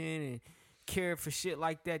radiation and care for shit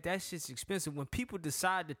like that, that shit's expensive. When people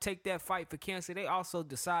decide to take that fight for cancer, they also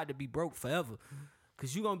decide to be broke forever.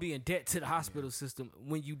 Because you're going to be in debt to the hospital system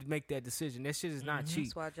when you make that decision. That shit is not cheap.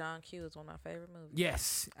 That's why John Q is one of my favorite movies.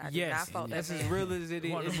 Yes. I did not fault that That's man. as real as it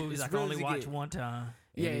is. One of the movies I can only watch one time.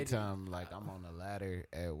 Anytime, like, I'm on the ladder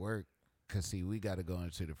at work, because, see, we got to go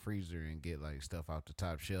into the freezer and get, like, stuff off the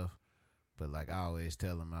top shelf. But, like, I always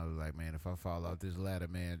tell them, I was like, man, if I fall off this ladder,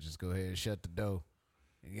 man, just go ahead and shut the door.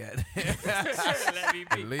 You got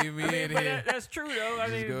leave me in here. That's true, though. I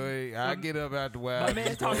mean, go ahead. I get up out the wild. My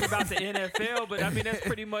man's talking about the NFL, but, I mean, that's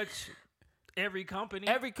pretty much every company.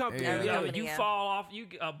 Every company. Yeah. You know, Yeah. you fall off,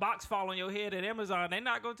 a box fall on your head at Amazon, they're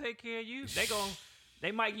not going to take care of you.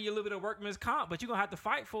 They might give you a little bit of workman's comp, but you're going to have to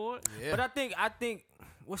fight for it. Yeah. But I think,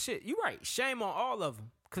 well, shit, you're right. Shame on all of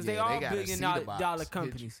them. Because Yeah, they all they gotta see the billion box. dollar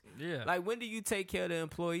companies. Yeah. Like, when do you take care of the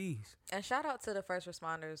employees? And shout out to the first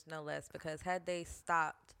responders, no less, because had they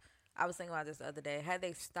stopped, I was thinking about this the other day, had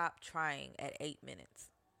they stopped trying at 8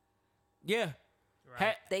 minutes, Yeah.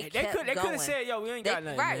 Right. They could kept have going. said, yo, we ain't They, got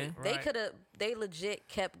nothing, right. man. They Right. could have. They legit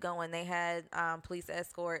kept going. They had police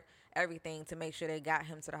escort, everything to make sure they got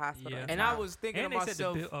him to the hospital. Yeah. in And time. I was thinking And to they said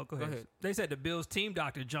myself, the go ahead. They said the Bills team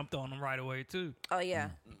doctor jumped on them right away, too. Oh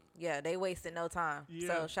yeah, yeah. They wasted no time. Yeah.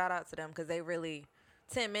 So shout out to them because they really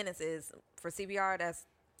 10 minutes is for CPR.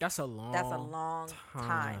 that's a long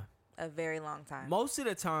Time. A very long time. Most of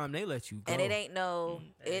the time, they let you go. And it ain't no.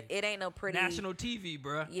 It ain't no pretty. National TV,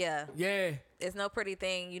 bruh. Yeah. Yeah. It's no pretty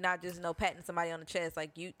thing. You're not just patting somebody on the chest.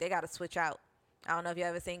 Like they got to switch out. I don't know if you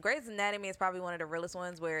ever seen Grey's Anatomy. Is probably one of the realest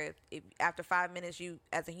ones where if after 5 minutes, you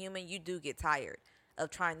as a human, you do get tired of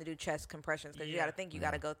trying to do chest compressions because you got to think you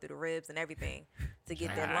got to go through the ribs and everything to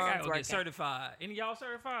get their I lungs gotta go working. get certified. Any of y'all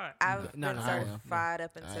certified? I've No, been no, I am. certified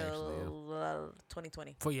up actually until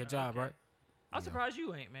 2020. For your job, right? I'm surprised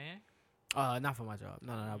you ain't, man. Not for my job.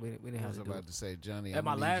 No. We didn't I have was to do about it. to say, Johnny. At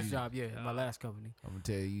my last job, yeah. At my last company. I'm gonna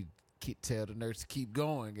tell you, tell the nurse to keep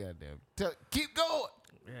going. Goddamn, keep going.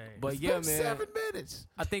 But It's yeah, been man. 7 minutes.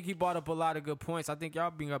 I think he brought up a lot of good points. I think y'all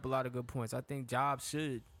bring up a lot of good points. I think jobs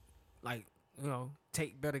should,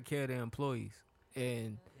 take better care of their employees.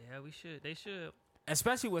 And Yeah, we should. They should.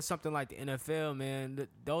 especially with something like the NFL, man,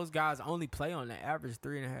 those guys only play on the average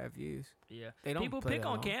 3.5 years. Yeah. They don't People play pick that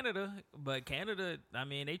on long. Canada, but Canada, I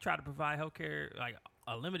mean, they try to provide healthcare, like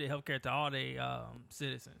a limited healthcare to all their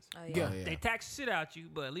citizens. Oh, Yeah. Oh, yeah. They tax shit out you,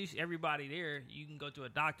 but at least everybody there, you can go to a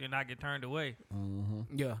doctor and not get turned away.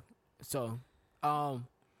 Yeah. So,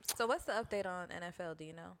 So what's the update on NFL? Do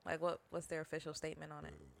you know? Like what's their official statement on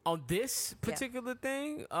it? on this particular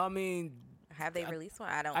thing, I mean, Have they released one?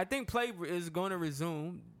 I don't. I think play is going to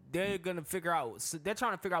resume. They're going to figure out. So they're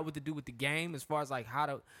trying to figure out what to do with the game as far as like how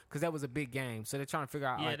to, because that was a big game. So they're trying to figure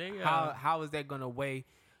out Yeah, like, they, how is that going to weigh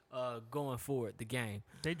going forward the game.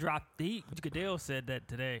 They dropped Goodell said that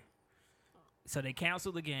today. So they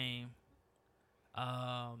canceled the game.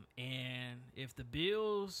 And if the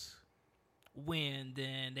Bills win,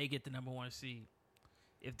 then they get the number 1 seed.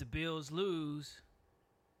 If the Bills lose,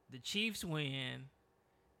 the Chiefs win,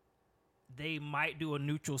 they might do a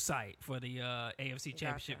neutral site for the AFC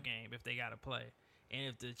Championship game if they got to play. And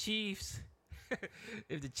if the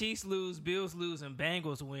Chiefs, lose, Bills lose, and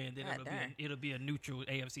Bengals win, then it'll be a neutral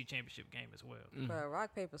AFC Championship game as well. But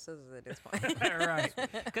rock, paper, scissors at this point. Right.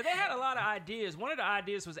 Because they had a lot of ideas. One of the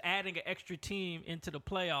ideas was adding an extra team into the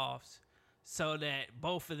playoffs so that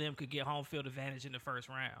both of them could get home field advantage in the first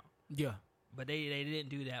round. Yeah. But they didn't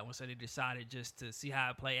do that one, so they decided just to see how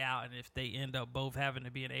it play out. And if they end up both having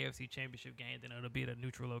to be an AFC Championship game, then it'll be at a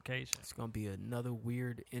neutral location. It's going to be another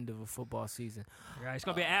weird end of a football season. Right. It's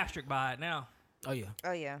going to be an asterisk by it now. Oh, yeah.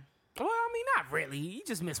 Oh, yeah. Well, I mean, not really. You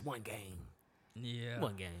just missed one game. Yeah.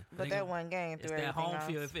 One game. But that one game threw it's that everything home else.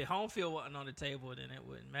 field. If home field wasn't on the table, then it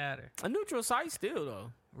wouldn't matter. A neutral site still,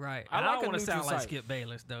 though. Right. I And like don't a want to sound neutral like site. Skip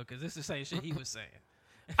Bayless, though, because it's the same shit he was saying.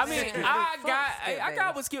 I mean, I Fuck got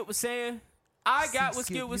Skip what Skip was saying. I got what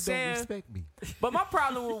Skip was saying. Respect me. But my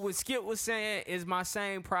problem with what Skip was saying is my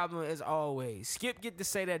same problem as always. Skip get to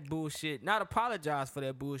say that bullshit, not apologize for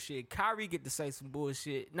that bullshit. Kyrie get to say some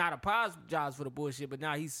bullshit, not apologize for the bullshit, but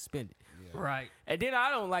now he's suspended. Right. And then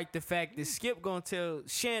I don't like the fact that Skip gonna tell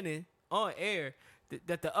Shannon on air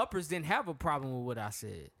that the uppers didn't have a problem with what I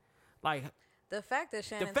said. Like The fact that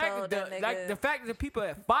Shannon the fact told that that nigga, the fact that the people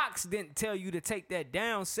at Fox didn't tell you to take that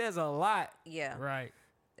down says a lot. yeah, Right.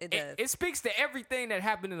 it does. It speaks to everything that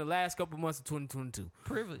happened in the last couple months of 2022.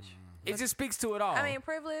 Privilege. It just speaks to it all. I mean,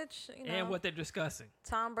 privilege, you know, And what they're discussing.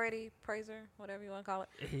 Tom Brady praiser, whatever you want to call it.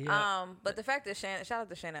 Yeah. But the fact that Shannon, shout out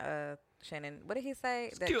to Shannon. Shannon, what did he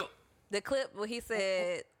say? Skip. The clip where he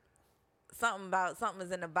said something about something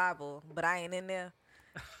is in the Bible, but I ain't in there.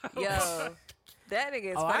 Yo, that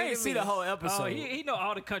nigga is oh, funny I ain't to see me. the whole episode. Oh, he know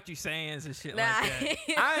all the country sayings and shit Nah, like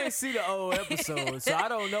that. I ain't see the whole episode, so I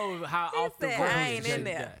don't know how off the said, road I ain't shit in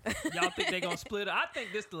there. got. Y'all think they gonna split it? I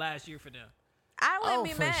think this the last year for them. I wouldn't Oh, be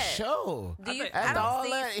for mad. sure. Do you? think- I After don't all see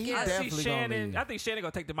that, he Skip- I see definitely gonna Shannon. leave. I think Shannon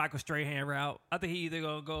gonna take the Michael Strahan route. I think he either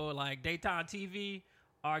gonna go like daytime TV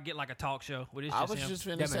or get like a talk show with his I just was him. just finna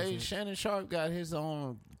That makes say sense. Shannon Sharp got his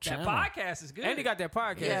own that channel. podcast is good. And he got that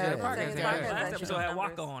podcast. Yeah, that yeah, podcast. his got podcast that. got last you episode know had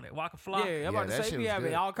numbers. Waka on it. Waka Flop. Yeah, I'm about that to say shit we was having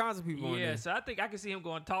good. all kinds of people on Yeah, there. so I think I can see him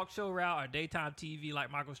going talk show route or daytime TV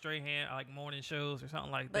like Michael Strahan, or like morning shows or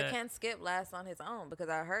something like But that. can Skip last on his own? Because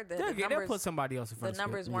I heard that They'll the numbers, put somebody else in the front of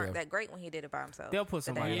numbers Skip. weren't Yeah. that great when he did it by himself. They'll put But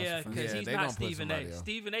somebody they- else. Yeah, in front of because Yeah, he's they not gonna put Stephen A. somebody else.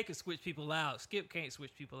 Stephen A. can switch people out. Skip can't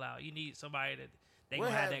switch people out. You need somebody that they What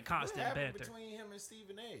gonna have hap- that constant what happened banter. between him and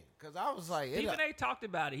Stephen A? Because I was like, Stephen A. talked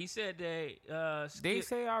about it. He said that They Skip,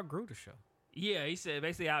 say I grew the show. yeah, he said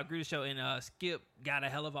basically I agree to show, and Skip got a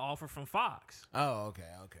hell of an offer from Fox. oh, okay.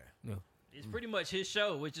 Yeah. It's pretty much his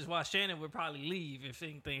show, which is why Shannon would probably leave if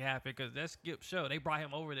anything happened, because that's Skip's show. They brought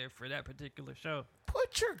him over there for that particular show.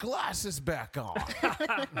 Put your glasses back on.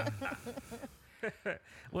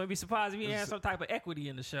 Wouldn't be surprised if he had some type of equity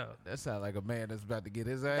in the show. That sounds like a man that's about to get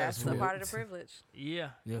his ass That's the whooped. part of the privilege. Yeah,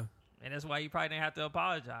 Yeah. and that's why you probably didn't have to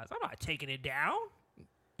apologize. I'm not taking it down.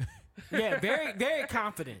 Yeah, very, very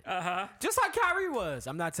confident. Just like Kyrie was.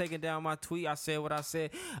 I'm not taking down my tweet. I said what I said.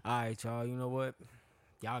 All right, y'all. You know what?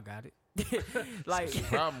 Y'all got it. Like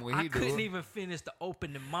Problem when I he do couldn't it. even finish the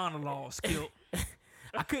opening monologue, Skip.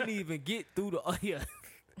 I couldn't even get through the. Yeah.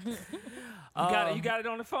 You got it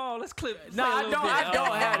on the phone. Let's clip. No, play a I little don't. bit. I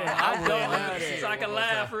don't have it. I don't have So it. I can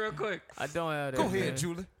laugh real quick. I don't have that. Go ahead, man.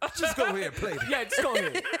 Julie. Just go ahead, play it. Yeah, just go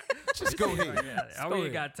ahead. Just go ahead. I go really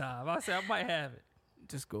ahead. got time. I said I might have it.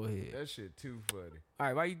 Just go ahead. That shit too funny. All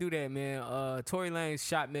right, why you do that, man? Tory Lanez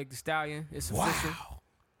shot Meg Thee Stallion. It's official.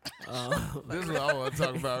 This is what I want to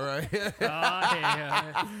talk about right here. Oh,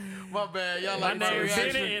 yeah. My bad. Y'all My like my name's in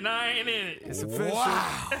reaction? it and I ain't in it. It's official.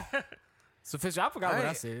 Wow. It's official. I forgot what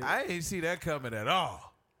I said. I ain't see that coming at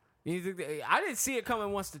all. I didn't see it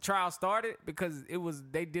coming once the trial started because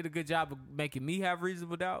they did a good job of making me have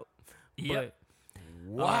reasonable doubt. Yep.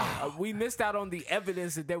 But we missed out on the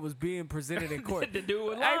evidence that was being presented in court. The dude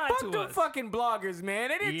was Hey, lying fuck to them us. fucking bloggers, man.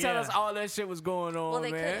 They didn't tell Yeah. us all that shit was going on, Well,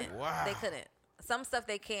 they man. couldn't. Wow. They couldn't. Some stuff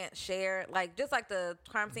they can't share, like just like the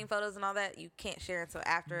crime scene photos and all that, you can't share until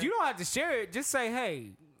after. You don't have to share it. Just say,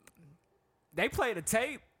 hey, they played a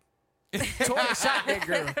tape. Tory shot that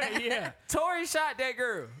girl. Yeah. Tory shot that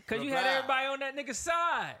girl. Because you had everybody on that nigga's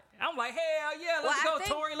side. I'm like, hell yeah, let's Well, I go,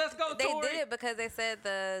 think Tory. Let's go, They Tory. did it because they said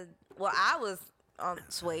I was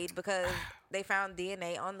swayed because they found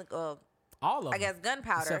DNA on the, All of them. I guess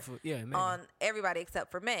gunpowder Except for- yeah, maybe. on everybody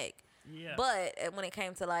except for Meg. Yeah. But when it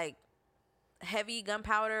came to like heavy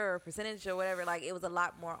gunpowder or percentage or whatever, like it was a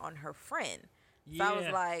lot more on her friend. So I was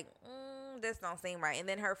Yeah. like, this don't seem right. And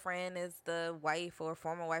then her friend is the wife or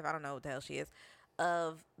former wife, I don't know what the hell she is,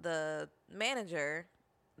 of the manager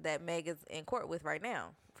that Meg is in court with right now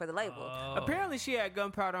for the label. Apparently, she had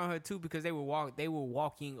gunpowder on her too because they were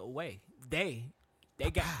walking away.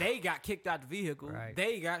 They got kicked out the vehicle. Right.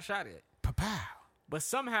 They got shot at. Pow. But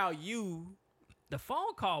somehow The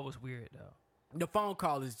phone call was weird though. the phone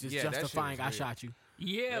call is just Yeah, that shit justifying was I weird. shot you.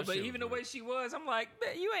 Yeah, That but shit even was the way she was, I'm like,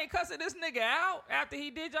 man, you ain't cussing this nigga out after he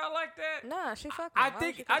did y'all like that. Nah, she fucking.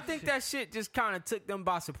 I think that shit just kind of took them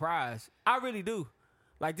by surprise. I really do.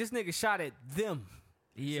 Like this nigga shot at them.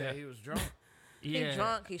 Yeah, He was drunk. yeah. He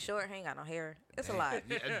drunk. He short. He ain't got no hair. It's a lot.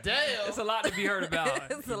 Damn. It's a lot to be heard about.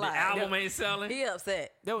 It's a The lot. album ain't selling. He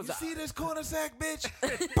upset. There was You a, see this corner sack, bitch?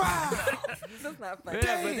 Pow. That's not funny.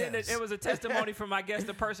 Yeah, but then Damn. it was a testimony from, I guess,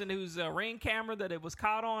 the person whose ring camera that it was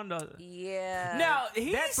caught on. Yeah. now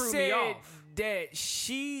he that threw me said off. that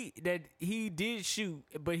he did shoot,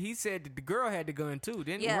 but he said that the girl had the gun too,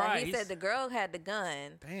 didn't Yeah, Right. he said the girl had the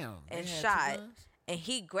gun Damn. they and had two shot, guns? and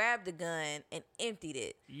he grabbed the gun and emptied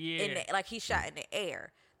it. Yeah. Like he shot in the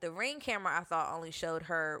air. The ring camera I thought only showed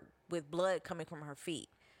her with blood coming from her feet,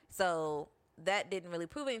 so that didn't really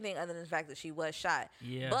prove anything other than the fact that she was shot.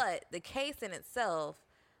 Yeah. But the case in itself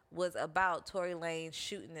was about Tory Lanez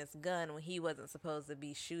shooting this gun when he wasn't supposed to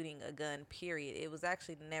be shooting a gun. Period. It was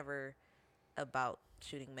actually never about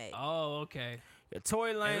shooting Meg. Oh, okay. Yeah,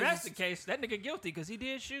 Tory And Lanez. if that's the case, that nigga guilty because he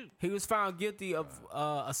did shoot. He was found guilty of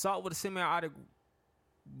assault with a semi-automatic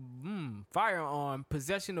firearm,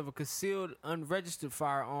 possession of a concealed, unregistered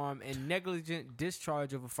firearm, and negligent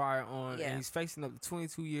discharge of a firearm. Yeah. And he's facing up to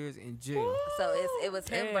 22 years in jail. So it was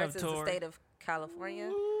him Damn, versus Tory. the state of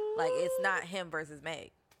California. Like it's not him versus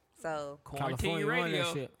Meg. So Quarantine California won radio.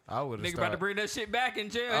 that shit. I would have Nigga about to bring that shit back in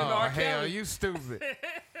jail. Him and Oh, R. hell, Kelly. you stupid.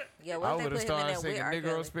 yeah, I what would if have they put him in started there with singing R. Negro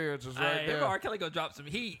Kelly? spirituals Hey, right him and there. R. Kelly gonna drop some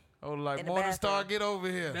heat. Oh, like In the Morningstar, bathroom. get over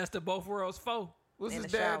here. Best of both worlds foe. What's in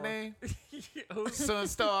his the dad shower. name? Who's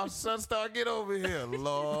Sunstar, get over here.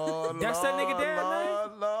 Lord, That's that nigga dad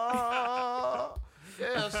Lord, Lord.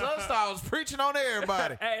 Yeah, Sunstar was preaching on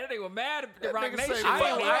everybody. Hey, that nigga was mad at the That Rock nigga Nation. say, I Fuck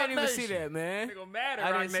didn't, Rock I didn't even see Nation. that, man. Nigga mad at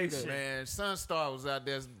I Rock didn't see Nation. that. Man, Sunstar was out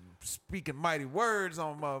there speaking mighty words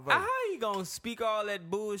on motherfuckers. How you gonna speak all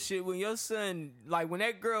that bullshit when your son, like when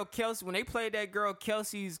that girl Kelsey, when they played that girl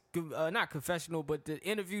Kelsey's, not confessional, but the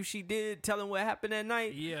interview she did telling what happened that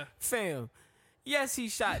night? Yeah. Fam, yes, he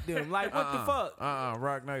shot them. Like, what the fuck?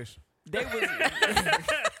 Rock Nation. They was.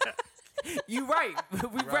 You right. We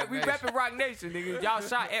Nation. repping Rock Nation, nigga. Y'all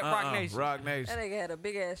shot at Rock Nation. Rock Nation. That nigga had a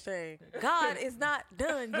big ass chain. God is not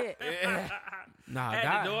done yet. Nah,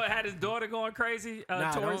 Had his daughter going crazy.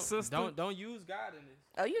 Tory's sister. don't use God in this.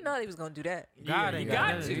 Oh, you know he was gonna do that. God you ain't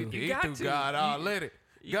got nothing to. do. You He got threw to. God all in it.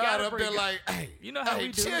 you God gotta up bring there God- like, hey, You know how hey,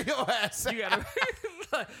 we do. chill your ass out. You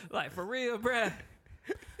gotta like for real, bruh.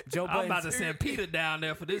 Joe I'm about Budden, to send Peter down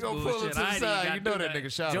there for this Gonna pull him bullshit. to the I ain't side. even You gotta know do that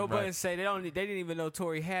nigga shot Joe him, Budden right? say they didn't even know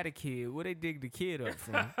Tory had a kid. Where they dig the kid up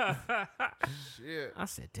from? Shit. I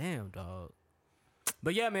said, damn, dog.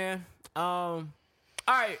 But yeah, man. All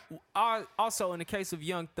right. Also, in the case of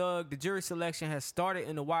Young Thug, the jury selection has started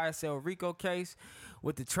in the YSL RICO case,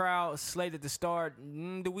 with the trial slated to start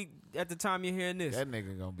the week at the time you're hearing this. That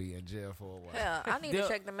nigga gonna be in jail for a while. Hell, I need They'll-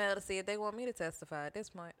 to check the mail to see if they want me to testify at this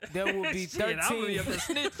point. There will be Shit, I'm really 13. up there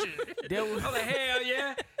snitching. There will, I'm like, hell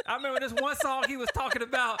yeah. I remember this one song he was talking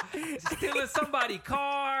about stealing somebody's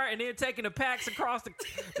car and then taking the packs across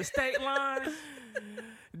the state line.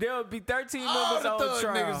 there will be 13 All members the on thug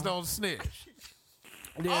trial. niggas don't snitch.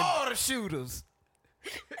 The- All the shooters.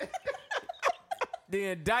 The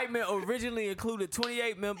indictment originally included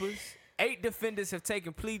 28 members. 8 defendants have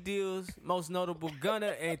taken plea deals, most notable Gunna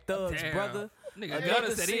and Thug's Damn. brother. Nigga Another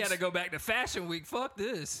Gunna said he 6 had to go back to Fashion Week. Fuck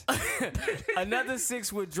this. Another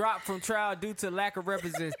 6 were dropped from trial due to lack of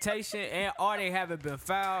representation and or they haven't been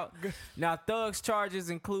filed. Now, Thug's charges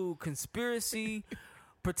include conspiracy,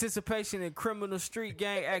 participation in criminal street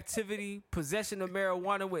gang activity, possession of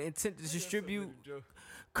marijuana with intent to distribute,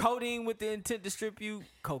 codeine with the intent to distribute,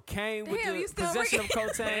 cocaine with Damn, the you still possession of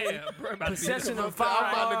cocaine, Damn, bro, about to be possession of I'm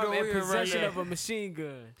about to firearm, go and in right possession now. of a machine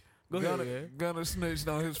gun. Go ahead, man. Gunna snitched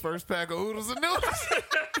on his first pack of oodles and noodles.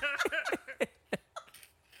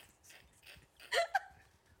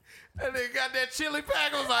 And they got that chili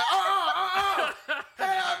pack. I was like,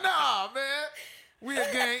 hell no, man. We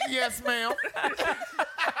a gang, yes, ma'am.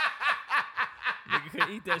 Nigga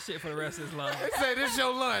couldn't eat that shit for the rest of his life. They say this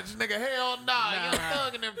your lunch, nigga. Hell nah, you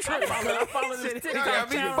thugging them trips. I follow this Shit, TikTok Got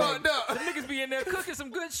me channel. fucked up. The niggas be in there cooking some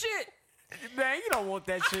good shit. Man, you don't want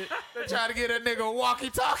that shit. They try to get that nigga a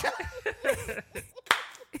walkie-talkie.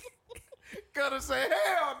 Gonna say,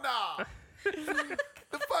 hell nah.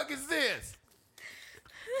 The fuck is this?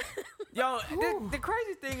 Yo, the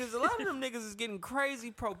crazy thing is a lot of them niggas is getting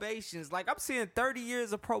crazy probations. Like I'm seeing 30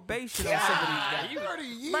 years of probation on some of these guys. 30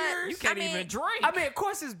 years. But, You can't I mean, even drink. I mean, of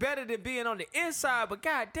course, it's better than being on the inside, but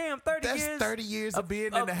goddamn, 30 That's years. 30 years of being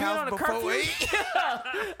in of the being house on a before curfew? 8. Who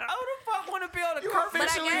the fuck want to be on a curfew? But I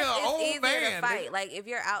officially guess a it's old easier man, to fight. Like if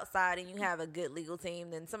you're outside and you have a good legal team,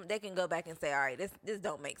 then they can go back and say, all right, this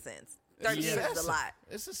don't make sense. 30 years is a lot.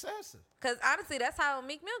 It's excessive. Because honestly, that's how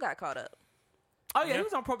Meek Mill got caught up. Oh yeah, he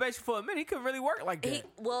was on probation for a minute. He couldn't really work like that.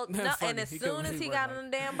 No, That's and funny. as He couldn't soon as really he work got like on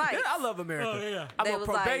the damn bike, I love America. Oh, yeah. I'm They on was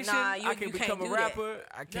like, probation. nah, I you can can't become a do rapper. that.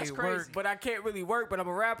 I That's can't crazy. work, but I can't really work. But I'm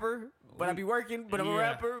a rapper. But I be working. But I'm a Yeah.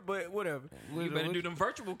 rapper. But whatever. You better do them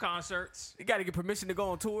virtual concerts. You got to get permission to go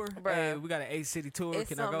on tour. Bruh. Hey, we got an 8-city tour. it's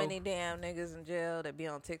Can so I go? many damn niggas in jail that be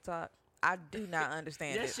on TikTok. I do not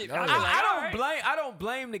understand That it. shit. Oh, I, yeah. I I don't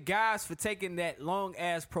blame the guys for taking that long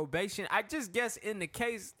ass probation. I just guess in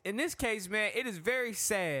this case, man, it is very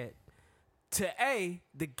sad.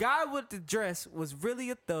 The guy with the dress was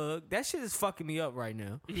really a thug. That shit is fucking me up right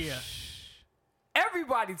now. Yeah.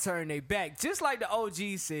 Everybody turned their back, just like the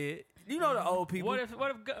OG said. You know the old people. What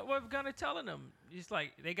if Gunna telling them? It's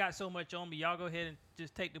like they got so much on me. Y'all go ahead and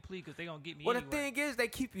just take the plea because they gonna get me. Well, anyway. the thing is, they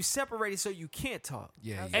keep you separated so you can't talk.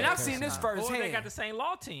 Yeah. And I've seen this Or they firsthand. got the same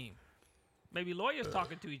law team. Maybe lawyers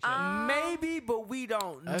talking to each other. Maybe, but we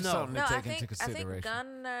don't That's know. something No, to I take think into consideration.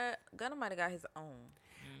 Gunna might have got his own.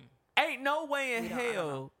 Ain't no way in We don't- I don't hell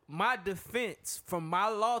know. my defense from my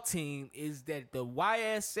law team is that the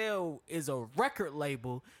YSL is a record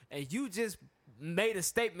label and you just made a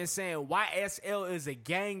statement saying YSL is a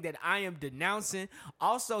gang that I am denouncing.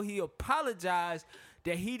 Also, he apologized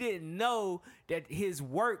that he didn't know that his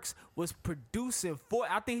works was producing for.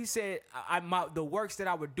 I think he said the works that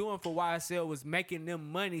I was doing for YSL was making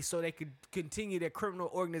them money so they could continue their criminal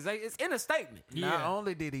organization. It's in a statement. Not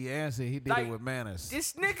only did he answer, he did Like, it with manners.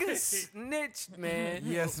 This nigga snitched, man.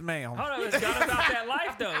 Yes, ma'am. Hold on, it's Gunna about that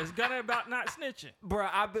life though. It's Gunna about not snitching. Bruh,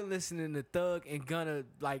 I've been listening to Thug and Gunna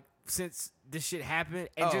like since this shit happened,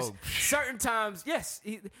 and just Oh. certain times, yes,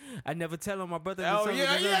 I never tell him my brother. Oh,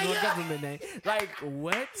 yeah. Government name. Like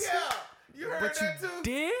what? You heard But you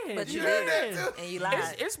did. But you heard did, that too? and you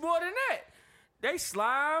lied. It's more than that. They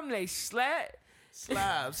slime, they slat.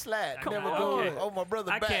 Slap. Come Never on. go Okay. on my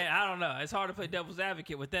brother I back. can't. I don't know. It's hard to play devil's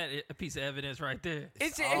advocate with that piece of evidence right there.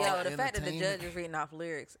 It's Yo, all the fact that the entertainment. judge is reading off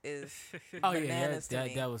lyrics is oh yeah, bananas to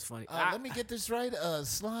me. that was funny. Let me get this right.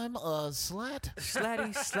 Slime, slat.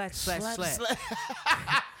 Slatty, slat.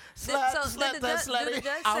 So, did the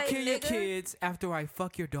judge I'll say kill your nigga? kids after I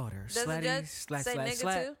fuck your daughter. Does the Slatty, judge slat, say slat, nigga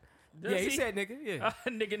slat. too? Yeah, he Does he? said nigga. Yeah.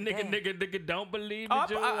 Nigga, don't believe me, Oh,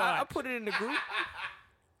 Joe. I put it in the group.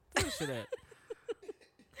 Finish that.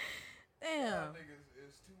 Damn.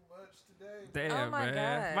 It's too much today. Damn, Oh my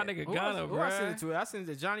man. God. My nigga Who Gunna, I sent it bro. to? I sent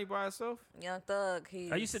it to Johnny by himself. Young Thug,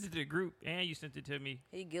 Oh, you sent it to the group and you sent it to me.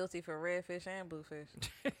 he guilty for redfish and bluefish.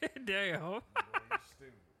 Damn.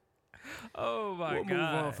 Oh my We'll god.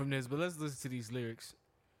 move on from this, but let's listen to these lyrics.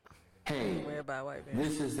 Hey, Wear by white man.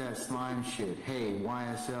 this is that slime shit. Hey,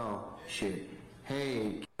 YSL shit.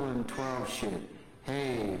 Hey, killing 12 shit.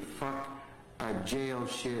 Hey, fuck a jail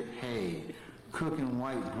shit. Hey, cooking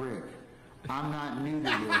white brick. I'm not new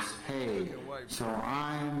to this. Hey, so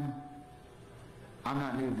I'm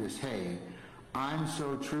not new to this. Hey, I'm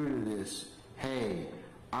so true to this. Hey,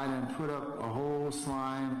 I done put up a whole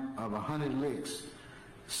slime of 100 licks.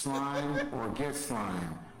 Slime or get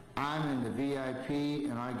slime. I'm in the VIP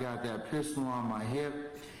and I got that pistol on my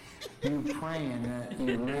hip. You praying that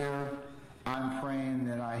you live. I'm praying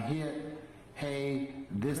that I hit. Hey,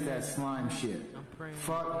 this that slime shit.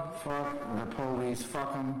 Fuck the police.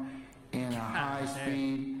 Fuck them in a high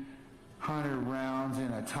speed. 100 rounds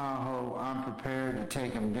in a Tahoe. I'm prepared to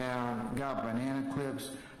take them down. Got banana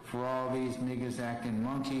clips for all these niggas acting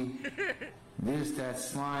monkey. This that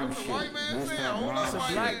slime shit. white man This saying, that hold mob on, white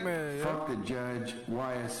shit. Black man, yeah. Fuck the judge,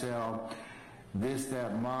 YSL. This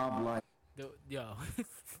that mob like. Yo.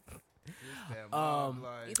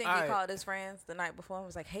 You think he Alright. called his friends the night before and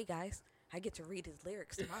was like, "Hey guys, I get to read his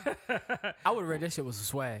lyrics tomorrow." I would have read that shit was a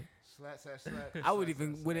swag. Slat. I would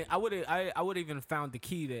even found the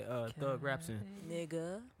key that Thug raps in.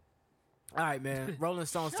 Nigga. All right, man. Rolling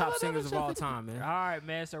Stones top singers of all time, man. All right,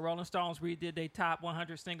 man. So Rolling Stones redid their top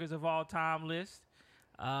 100 singers of all time list.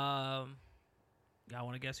 Y'all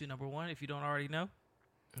want to guess who number one? If you don't already know,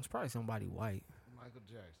 It's probably somebody white. Michael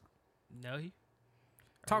Jackson. no, he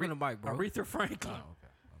Talking to Mike, bro. Aretha Franklin. Oh,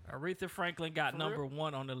 okay. Aretha Franklin got number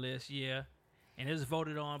one on the list, yeah. And it was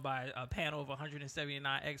voted on by a panel of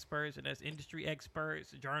 179 experts, and that's industry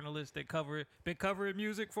experts, journalists that been covering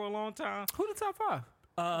music for a long time. Who the top five?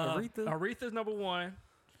 Aretha? Aretha's number one.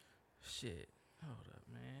 Shit. Hold up,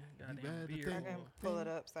 man. bad Goddamn to beer. think. I can pull it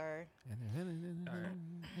up. Sorry. All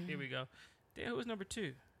right. Here we go. Then who was number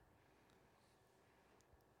 2?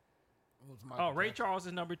 Oh, Ray Charles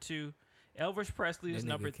is number 2. Elvis Presley is That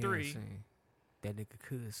number nigga can 3. sing. That nigga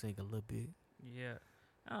could sing a little bit. Yeah.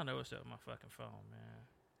 I don't know what's up with my fucking phone, man.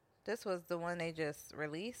 This was the one they just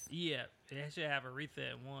released. Yeah, they should have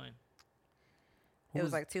Aretha at 1. It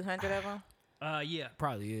was like 200 of them. Yeah.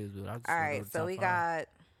 Probably is, but I just All wanna go right, to so top we 5. got.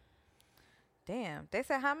 Damn, they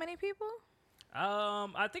said how many people?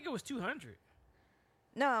 I think it was 200.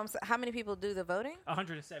 No, how many people do the voting?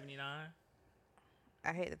 179.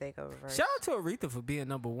 I hate that they go reverse. Shout out to Aretha for being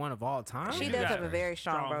number 1 of all time. She You does got have a very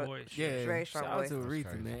strong voice. Yeah, very strong shout voice. out to Aretha,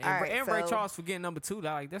 crazy. man. All And, right, and Ray so- Charles for getting number 2.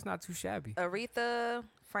 Like, that's not too shabby. Aretha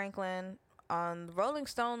Franklin on the Rolling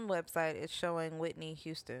Stone website is showing Whitney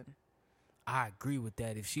Houston. I agree with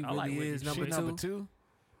that. If she I really like Whitney. is number She 2, number 2?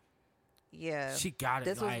 Yeah. she got it.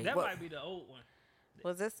 This was- Like, That What- might be the old one.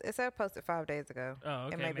 Was this? It said posted 5 days ago. Oh,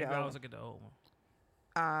 okay. It may be Maybe I old. was looking at the old one.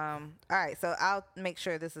 All right, so I'll make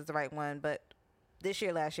sure this is the right one. But this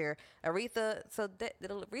year, last year, Aretha. So did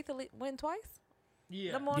Aretha win twice?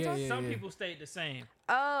 Yeah. Number one Yeah, twice? yeah, Some yeah. people stayed the same.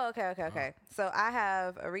 Oh, okay. So I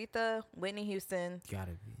have Aretha, Whitney Houston.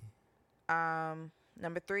 gotta be.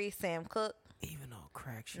 Number 3, Sam Cooke. Even though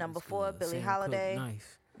crack shit Number is 4, good. Billie Sam Cooke, Holiday.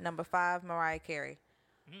 nice. Number 5, Mariah Carey.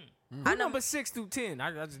 Who number 6 through 10?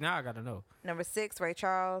 I just now I gotta know. Number 6, Ray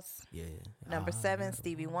Charles. Yeah. Number 7,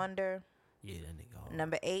 Stevie Wonder. Yeah, that nigga. hard.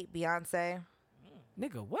 Number 8, Beyonce.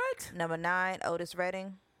 Nigga, what? Number 9, Otis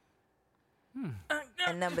Redding.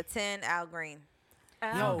 And number 10, Al Green.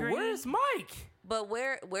 Yo, where's Mike? But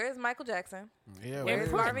where's Michael Jackson? Yeah, Where's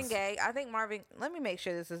Prince. Marvin Gaye? I think Marvin. Let me make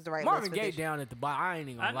sure this is the right Marvin list for Gaye this. down at the bottom. I ain't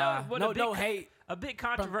even I gonna know, lie. but No, a big no hate. A big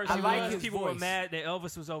controversy I like was his people were voice. mad that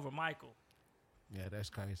Elvis was over Michael. Yeah, that's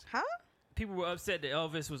crazy. Huh? People were upset that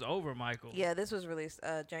Elvis was over Michael. Yeah, this was released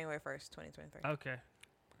January 1st, 2023. Okay.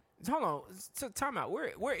 Hold on. So time out.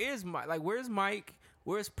 Where is Mike? Like, where's Mike?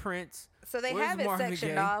 Where's Prince? So they Where's have it Marvin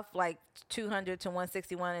sectioned Gaye? off like 200 to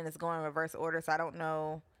 161, and it's going in reverse order. So I don't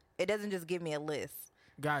know. It doesn't just give me a list.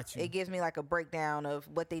 Got you. It gives me like a breakdown of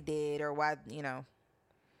what they did or why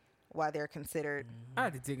why they're considered. I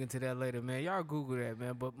had to dig into that later, man. Y'all Google that,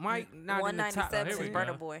 man. But Mike not in the top. 197 here is we Burna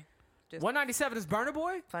go. Boy. Just 197 is Burna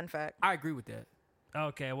Boy. fun fact. I agree with that.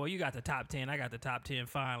 Okay, well, you got the top 10. I got the top 10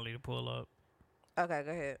 finally to pull up. Okay,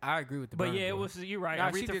 go ahead. I agree with the. But Burna yeah, it Boy. was, you're right.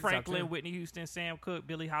 Nah, she Aretha did top Franklin, 10. Whitney Houston, Sam Cooke,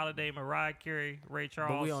 Billie Holiday, Mariah Carey, Ray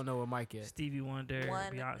Charles, But we don't know where Mike is. Stevie Wonder, Beyonce.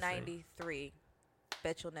 193.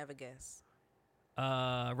 Bet you'll never guess.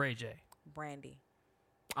 Ray J. Brandy.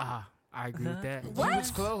 I agree with that. He was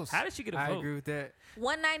close. How did she get a I vote? agree with that.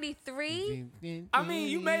 193. I mean,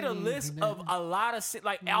 you made a list of a lot of shit,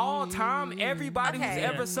 like all time. Everybody who's Okay.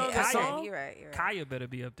 ever sung a Yeah. song. You're right. Kaya better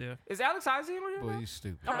be up there. Is Alex Isaac on here? Boy, bro? you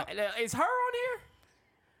stupid. I'm like, is her on here?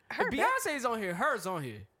 Her If Beyonce's on here. Hers on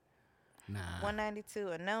here. Nah. 192.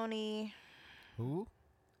 Anoni. Who?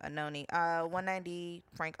 190.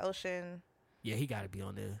 Frank Ocean. Yeah, he got to be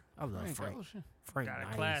on there. I love Frank. Ocean. Frank, Got a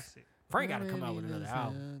nice. classic. Frank got to come out with another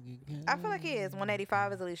album. I feel like he is.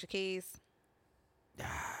 185 is Alicia Keys.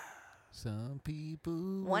 Some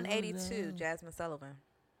people. 182. Jasmine Sullivan.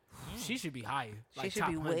 She should be higher. She Like should top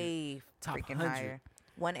be 100. way Top freaking 100. higher.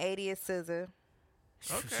 180 is SZA.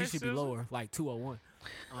 She Okay, should be SZA. lower, like 201.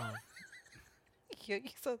 You're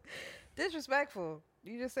so disrespectful.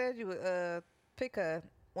 You just said you would pick her.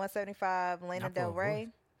 175. Lana Not for Del her Rey.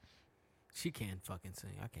 voice. She can fucking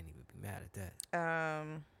sing. I can't even be mad at that.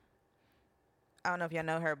 I don't know if y'all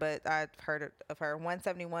know her, but I've heard of her.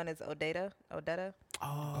 171 is Odetta.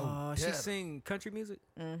 Oh, she yeah. sing country music?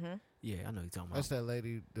 Mm-hmm. Yeah, I know you're talking about. That's that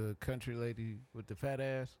lady, the country lady with the fat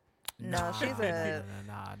ass. No, she's a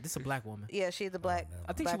Nah. This is a black woman. yeah. She's a black.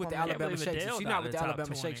 I think she black with the woman. Alabama believe Shakes. Adele She's not not in with the the top Alabama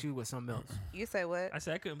 20. Shakes. She with something else. You say what? I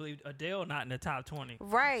said I couldn't believe Adele not in the top 20.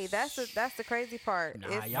 Right. That's the crazy part. Nah,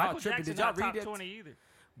 It's- y'all Michael tripping. Jackson Did y'all not read top that? 20 either.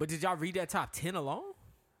 But did y'all read that top 10 alone?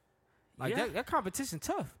 Like Yeah. that competition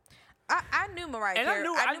tough. I knew Mariah And Carey. I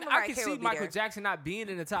knew I I Mariah can Carey see would be Michael there. Jackson not being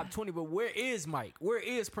in the top 20, but where is Mike? Where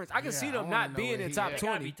is Prince? I can Yeah, see I them wanna not know being where in the he top at. They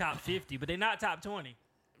gotta be 20. top 50, but they're not top 20.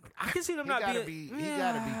 I can see them He not gotta being. be- he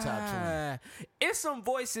gotta be top 20. It's some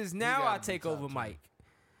voices now. gotta I be take top over 20. Mike.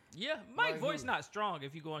 Yeah, Mike's Like voice who? not strong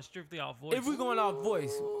if you're going strictly off voice. If we going off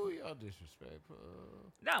voice, Ooh, y'all disrespectful.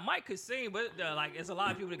 Nah, Mike could sing, but like, there's a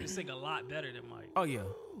lot of people that can sing a lot better than Mike. oh yeah,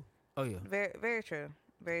 oh yeah. Very very true.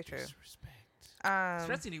 Very true. Disrespect.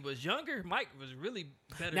 Especially when he was younger, Mike was really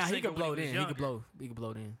better. Now singer he could blow when it he in. was He could younger. blow. He could blow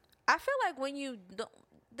it in. I feel like when you don't,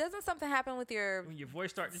 doesn't something happen with your When your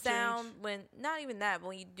voice starts to sound change. when not even that, but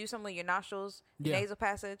when you do something with your nostrils, Yeah. nasal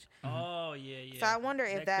passage? Oh yeah. So I wonder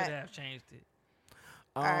if that could have changed it.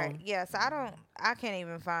 all right, yeah. So I can't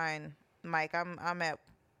even find Mike. I'm at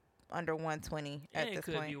under 120 at it this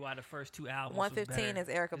could point. be why the first two albums. 115 was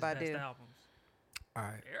is Erykah his best Badu. albums. All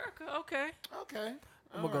right, Erica, okay. Okay.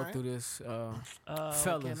 I'm gonna go through this, fellas.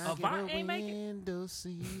 I Avant ain't make it. window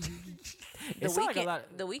seat? The It sound like a weekend,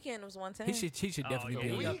 lot. the weekend was 110. He should definitely yeah, be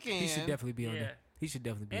on The there. He should Weeknd. definitely be on Yeah. there. He should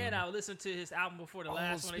definitely be And on I there. listened to his album before the Oh,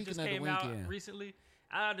 last one. It just speaking of came The out Weeknd. recently.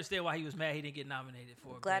 I understand why he was mad he didn't get nominated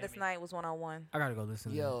for a Gladys Grammy. Knight was 101. I gotta go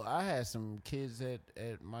listen. Yo, I had some kids at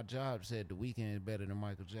my job said The Weeknd is better than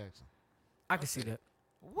Michael Jackson. I can see that.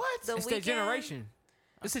 What? The It's their Weeknd? generation.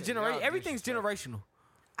 It's a said, generation. y'all Everything's disrespectful. generational.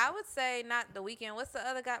 I would say not The Weeknd. What's the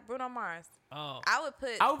other guy? Bruno Mars. Oh, I would put.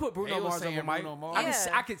 I would put They Bruno was Mars saying over Mike. Bruno Mars.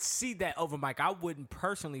 Yeah. I could see that over Mike. I wouldn't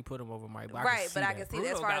personally put him over Mike. But right, but I that. can see Bruno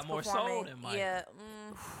that as far got as more soul performing. than Mike. Yeah.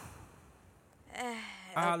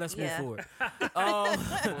 Let's move yeah. forward. All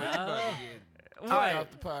right. off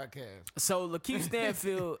the podcast. So Lakeith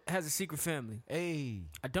Stanfield has a secret family. Hey,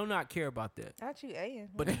 I do not care about that. Not you, Ayan.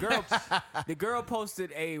 But the girl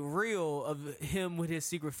posted a reel of him with his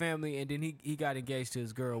secret family, and then he got engaged to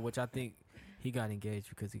his girl, which I think he got engaged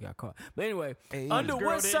because he got caught. But anyway, under His girl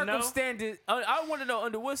what didn't know? circumstances? I want to know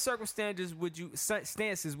under what circumstances would you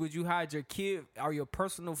hide your kid or your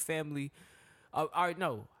personal family?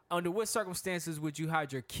 Under what circumstances would you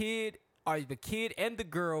hide your kid or the kid and the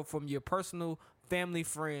girl from your personal family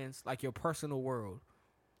friends, like your personal world?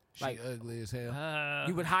 she Like- ugly as hell.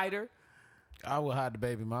 You would hide her. I would hide the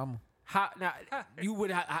baby mama. Now you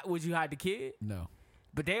would you hide the kid? No,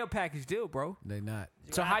 But they a package deal, bro. they not.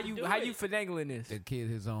 So have how to you do how it. you finagling this? The kid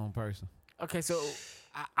his own person. Okay, so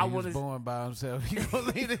I He want was to. born by himself. You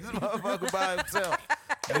gonna leave this motherfucker by himself?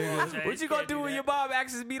 Nigga, What you gonna do when your mom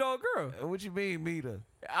asks to meet old girl? what you mean, meet her?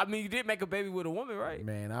 I mean, you did make a baby with a woman, right?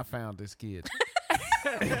 Man, I found this kid.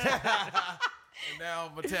 And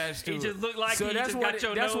now I'm attached to he it. just looked like So he that's just one. got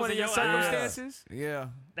your That's nose one of in your your eyes. circumstances. Yeah.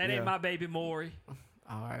 That yeah. ain't my baby Maury.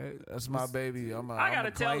 All right. That's my baby. I gotta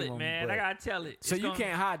tell it, man. I gotta tell it. So It's you gonna-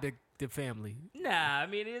 can't hide the family. Nah, I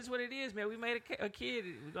mean it is what it is, man. We made a kid.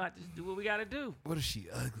 We gonna have to do what we gotta do. What is she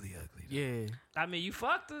ugly? Yeah. I mean, you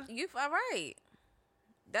fucked her. You all right?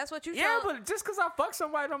 That's what you chose. Yeah, but just because I fuck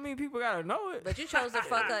somebody don't mean people gotta know it. But you chose to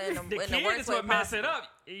fuck her in the, The in the kid worst is way what messed it possible. up.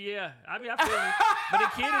 Yeah, I mean, I feel you. But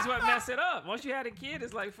the kid is what messed it up. Once you had a kid,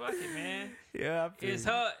 it's like, fuck it, man. Yeah, I feel It's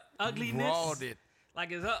you. her ugliness. Rawed it.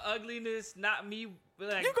 Like, is her ugliness not me?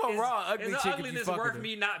 Like, You gonna is- raw ugly is her chick if you ugliness fucking worth her.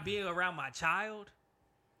 me not being around my child?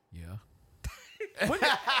 Yeah.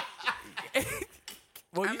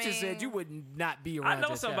 Well, I you just said mean- you would not be around. I know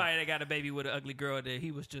your somebody that got a baby with an ugly girl that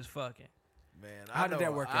he was just fucking. Man, How did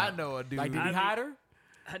that work out? I know a dude. Like, did I he mean- hide her?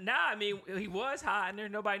 Nah, I mean, he was hiding her.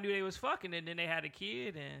 Nobody knew they was fucking, and then they had a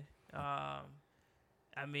kid, and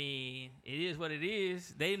I mean, it is what it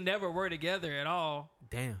is. They never were together at all.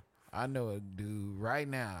 Damn. I know a dude right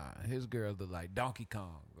now. His girl look like Donkey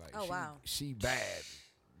Kong. Like, Oh, wow. She bad,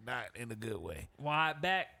 not in a good way. Wide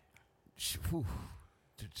back. Whew,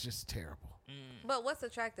 it's just terrible. But what's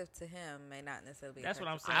attractive to him may not necessarily be. That's what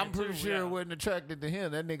I'm attractive saying. I'm pretty too, sure yeah. it wasn't attracted to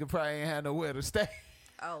him. That nigga probably ain't had nowhere to stay.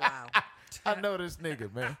 Oh wow. I know this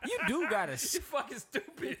nigga, man. You do gotta. You fucking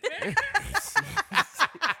stupid, man.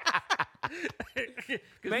 Cause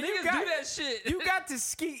Man, niggas you got- do that shit. You got to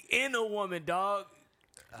skeet in a woman, dog.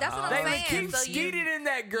 That's what They I'm saying. keep So you, skeeted in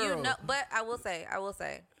that girl. you know, but I will say,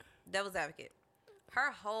 devil's advocate.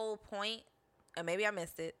 Her whole point, and maybe I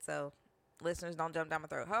missed it, so listeners don't jump down my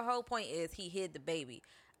throat. Her whole point is he hid the baby.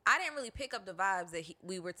 I didn't really pick up the vibes that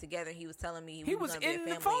we were together. He was telling me He was gonna be a in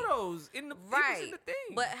the family. photos. He was Right. in the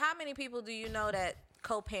thing. But how many people do you know that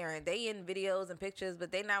co-parent? They in videos and pictures,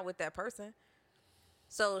 but they not with that person.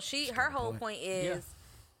 So her whole point is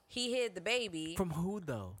he hid the baby From who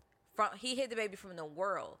though? he hid the baby from the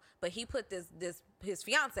world, but he put his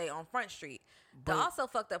fiance on Front Street. The also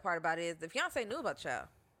fucked up part about it is the fiance knew about the child.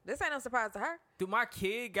 This ain't no surprise to her. Do my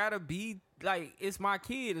kid gotta be like it's my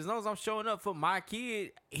kid? As long as I'm showing up for my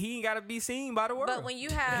kid, he ain't gotta be seen by the world. But when you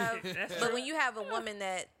have, when you have a woman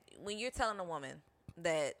when you're telling a woman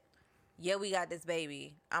that, yeah, we got this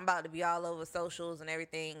baby, I'm about to be all over socials and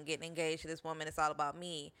everything, getting engaged to this woman, it's all about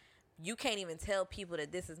me. You can't even tell people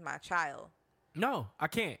that this is my child. no, I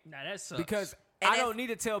can't. Nah, that sucks. Because And I that's- don't need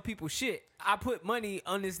to tell people shit. I put money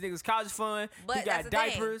on this nigga's college fund. But he that's got the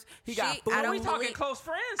thing. diapers. He got She- food. I don't we talking believe- close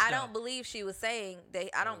friends. I though. don't believe she was saying that.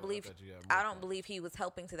 I don't believe. thought you got I more don't believe he was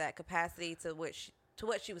helping to that capacity to what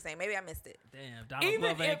she was saying. Maybe I missed it. Damn, Donald Even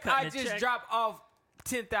Glover ain't if I cutting a just check. drop off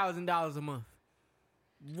 $10,000 a month,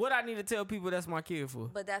 What I need to tell people that's my kid for?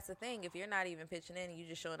 But that's the thing. If you're not even pitching in and you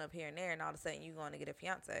just showing up here and there, and all of a sudden you going to get a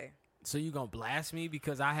fiance. So you gonna blast me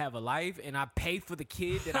because I have a life and I pay for the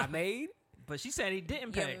kid that I made? But she said he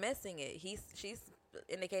didn't pay. You're missing it. She's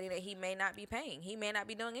indicating that he may not be paying. He may not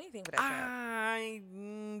be doing anything for that child. I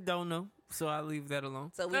don't know, so I'll leave that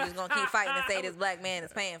alone. So we just gonna keep fighting and say this black man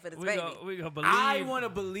is paying for this baby. We gonna believe. I want to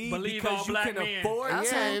believe because all you black can men. afford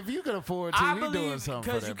to. Yeah, if you can afford to, I he doing believe something for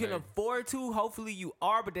because that you can baby. afford to. Hopefully you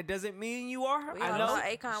are, but that doesn't mean you are. We I all know. know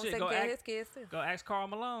Akon was Shit, taking go care of act- his kids too. Go ask Karl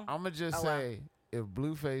Malone. I'm gonna just Oh, wow. say, if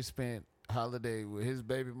Blueface spent holiday with his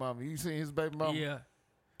baby mama, you seen his baby mama? Yeah.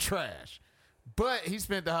 Trash. But he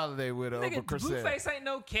spent the holiday with Nigga, Oprah Chrisette. Blueface ain't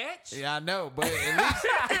no catch. Yeah, I know, but at least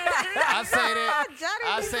I say that. Johnny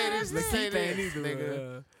I be say this to serious. say Ain't this, either,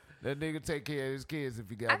 nigga. That nigga take care of his kids if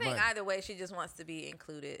he got I think money. either way, she just wants to be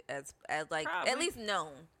included as like Probably. at least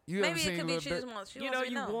known. You Maybe ever it seen could be Lil she Dirt? just wants. She You wants know, to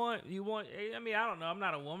be known. you want. I mean, I don't know. I'm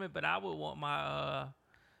not a woman, but I would want my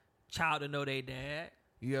child to know they dad.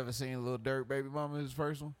 You ever seen Lil Dirt baby mama, his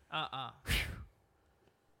first one?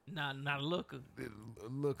 Not a looker.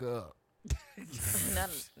 Look her up.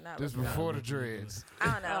 Not Just looking before the dreads. I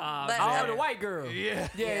don't know. But Oh, the white girl. Yeah.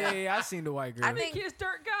 Yeah. I seen the white girl. I I think think his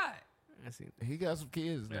dirt guy. I seen. He got some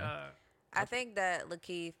kids now. I think that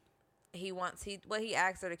Lakeith, he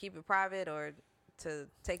asked her to keep it private or to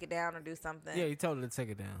take it down or do something. Yeah, he told her to take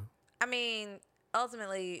it down. I mean,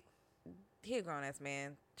 ultimately, he a grown ass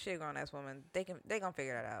man. She a grown ass woman. They gonna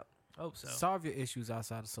figure that out. Hope so. Solve your issues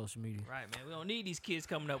outside of social media. Right, man. We don't need these kids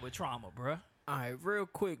coming up with trauma, bruh. All right, real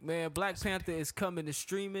quick, man. Black Panther is coming to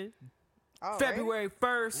streaming Oh, February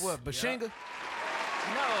 1st. What, Bashinga?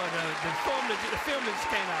 No, the film that just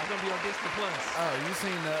came out is gonna be on Disney Plus. Oh, you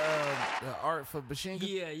seen the art for Bashinga?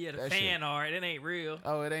 Yeah, the That fan shit. art. It ain't real.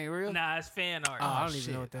 Oh, it ain't real? Nah, it's fan art. Oh, I don't shit.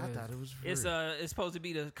 even know what that I is. thought it was real. It's supposed to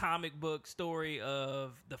be the comic book story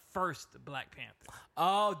of the first Black Panther.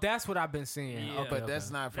 Oh, that's what I've been seeing. Yeah. Okay, But that's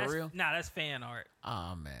not for That's, real? Nah, that's fan art.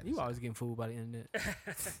 Oh, man. You always getting fooled by the internet.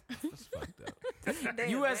 That's fucked up. Damn,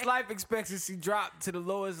 U.S. man. life expectancy dropped to the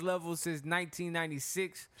lowest level since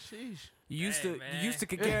 1996. Sheesh. You used Hey, to man. you used to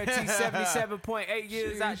could guarantee 77.8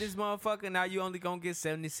 years out Sheesh. this motherfucker. Now you only gonna get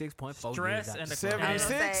 76.4 Stress years out and this the motherfucker. I was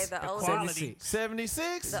gonna 76? say the The oldest, quality.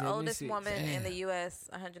 76? the oldest 76. woman in Damn. the U.S.,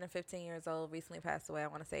 115 years old, recently passed away. I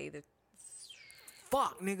want to say either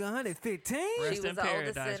Fuck, nigga, 115. Rest she was in the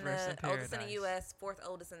oldest paradise, in rest in the oldest in the paradise. U.S., fourth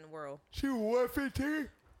oldest in the world. She was 115?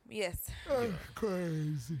 Yes.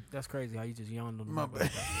 Crazy. That's crazy how you just yawned on the My motherfucker.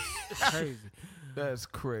 bad. Crazy. That's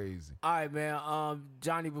crazy. All right, man.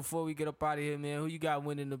 Johnny, before we get up out of here, man, who you got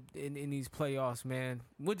winning in these playoffs, man?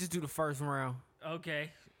 We'll just do the first round. Okay.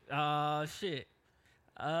 Shit.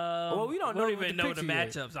 Well, we don't know what even the know the picture yet.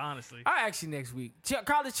 matchups, honestly. I'll ask you next week.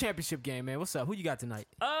 College championship game, man. What's up? Who you got tonight?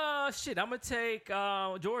 Shit. I'm gonna take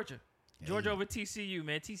Georgia. Georgia over TCU,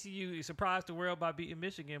 man. TCU surprised the world by beating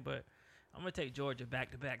Michigan, but I'm gonna take Georgia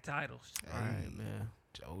back-to-back titles. All right, man.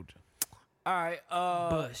 Georgia. All right.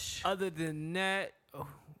 Bush. Other than that,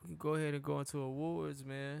 we can go ahead and go into awards,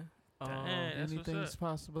 man. Dang, that's what's Anything's up.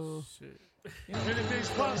 possible. Shit. Anything's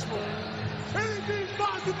possible. Anything's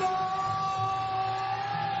possible.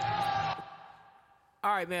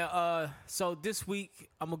 All right, man. So this week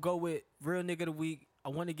I'm gonna go with real nigga of the week. I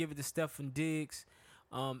want to give it to Stefan Diggs.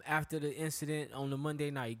 After the incident on the Monday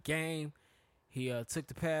night game, he took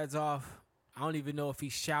the pads off. I don't even know if he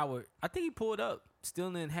showered. I think he pulled up,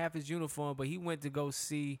 still in half his uniform, but he went to go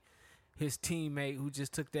see his teammate who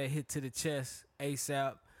just took that hit to the chest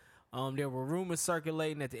ASAP. There were rumors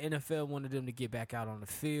circulating that the NFL wanted them to get back out on the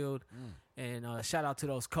field. And shout out to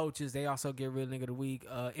those coaches. They also get real nigga of the week.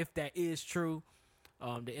 If that is true,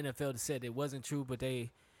 the NFL said it wasn't true, but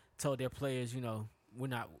they told their players, we're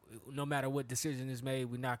not, no matter what decision is made,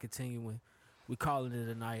 we're not continuing. We're calling it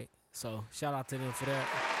a night. So shout out to them for that.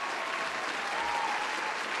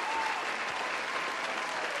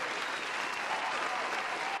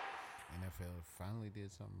 NFL finally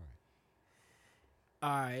did something right.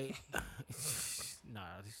 All right. Nah,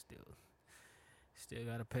 they still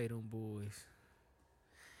gotta pay them boys.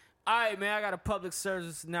 All right, man. I got a public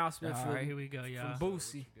service announcement All for right, here we go, y'all. from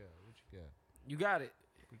Boosie. What you got? You got it.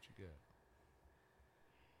 What you got?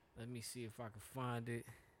 Let me see if I can find it.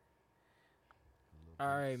 All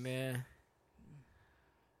right, man.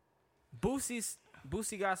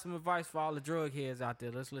 Boosie got some advice for all the drug heads out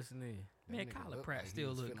there. Let's listen in. Man, That nigga Kyler look Pratt like he still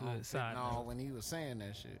was look fitting on good. Side fentanyl note. when he was saying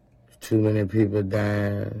that shit. Too many people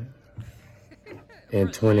dying in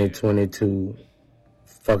 2022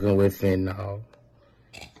 fucking with fentanyl.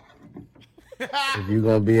 If you're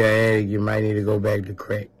gonna be an addict, you might need to go back to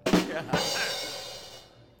crack.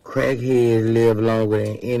 crackheads live longer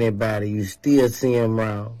than anybody. You still see them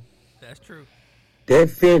around. That's true. That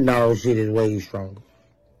fentanyl shit is way stronger.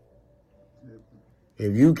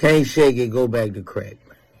 If you can't shake it, go back to crack.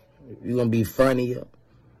 You're going to be funnier.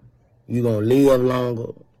 You're going to live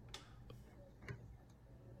longer.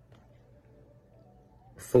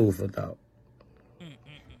 Food for thought.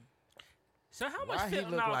 So how much Why he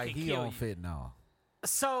fentanyl look like can he kill on you? fentanyl?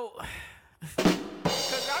 So,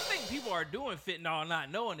 Because I think people are doing fentanyl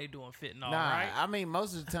not knowing they're doing fentanyl, Nah, right? I mean,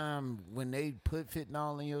 most of the time when they put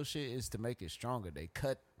fentanyl in your shit, it's to make it stronger. They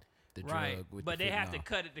cut the Right, drug with but the they have to fentanyl.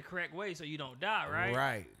 cut it the correct way so you don't die, right?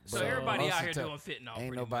 Right. So But everybody most out of here the doing time, fentanyl. Ain't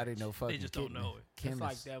pretty nobody much. no fucking They just don't know it. it's like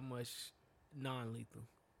chemist. that much non-lethal.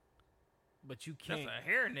 But you That's can't. a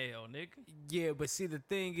hair nail, nigga. Yeah, but see, the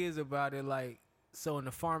thing is about it, like, so in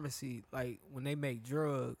the pharmacy, like, when they make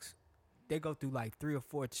drugs, they go through, like, 3 or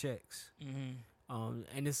 4 checks. Mm-hmm.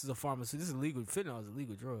 And this is a pharmacy. This is illegal. Fentanyl is a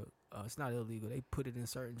legal drug. It's not illegal. They put it in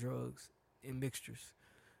certain drugs in mixtures.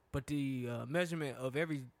 But the measurement of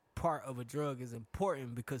every part of a drug is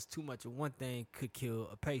important because too much of one thing could kill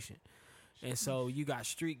a patient. And so you got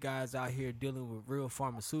street guys out here dealing with real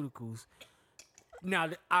pharmaceuticals. Now,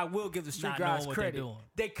 I will give the street Not guys knowing what they're credit.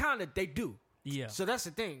 doing. They do. Yeah. So that's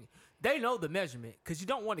the thing. They know the measurement because you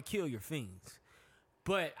don't want to kill your fiends.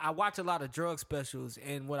 But I watch a lot of drug specials,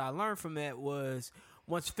 and what I learned from that was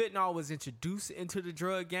once fentanyl was introduced into the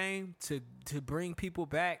drug game to bring people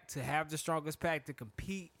back, to have the strongest pack, to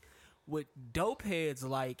compete, what dope heads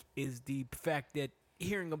like is the fact that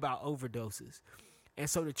hearing about overdoses. And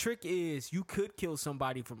so the trick is you could kill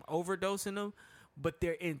somebody from overdosing them, but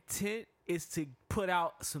their intent is to put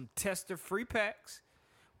out some tester free packs,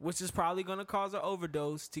 which is probably going to cause an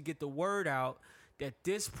overdose, to get the word out that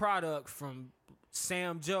this product from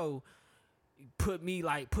Sam Joe put me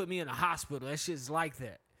in a hospital. That shit's like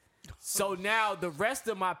that. So now the rest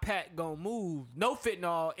of my pack gonna move. No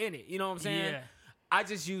fentanyl in it. You know what I'm saying? Yeah. I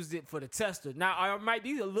just used it for the tester. Now I might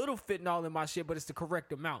need a little fentanyl in my shit, but it's the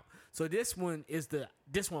correct amount. So this won't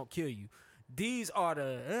kill you. These are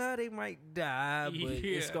they might die, but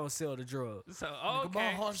it's Yeah. gonna sell the drug. So my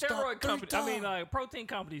okay, heart steroid stopped 3 companies. I mean, times. like protein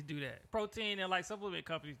companies do that. Protein and like supplement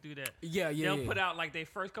companies do that. Yeah. They'll put out like their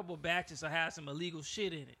first couple of batches to have some illegal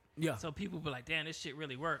shit in it. Yeah. So people be like, damn, this shit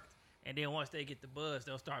really worked. And then once they get the buzz,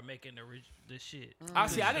 they'll start making the shit. I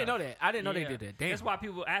see. I didn't know that. I didn't know they Yeah. did that. Damn. That's why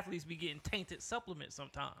athletes be getting tainted supplements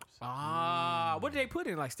sometimes. What did they put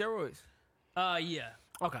in? Like steroids? Yeah.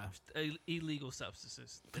 Okay. Illegal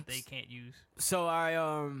substances that they can't use. So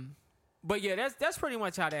but yeah, that's pretty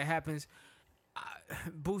much how that happens.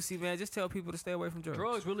 Boosie, man, just tell people to stay away from drugs.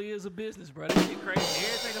 Drugs really is a business, bro. That shit crazy.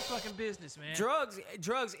 Everything a fucking business, man. Drugs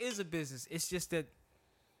is a business. It's just that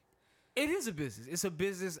it is a business. It's a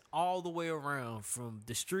business all the way around, from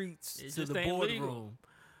the streets It to just the ain't boardroom. legal.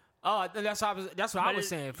 That's what I was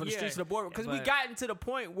saying. From the streets to the boardroom, because we but- gotten to the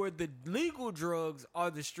point where the legal drugs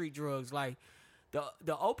are the street drugs, like.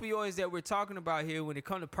 The opioids that we're talking about here, when it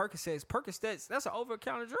comes to Percocets, that's an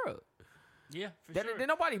over-the-counter drug. Yeah, for Did sure.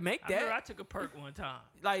 nobody make I remember I that? took a perk one time.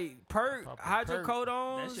 Like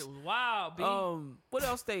hydrocodones. That shit was wild, B. What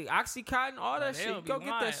else? Oxycontin, all that They don't shit. be Go get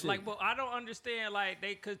lying. that shit. Like, but I don't understand, like,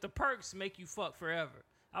 because the perks make you fuck forever.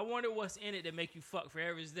 I wonder what's in it that make you fuck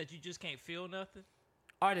forever. Is that you just can't feel nothing?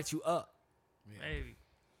 Or that you up. Maybe.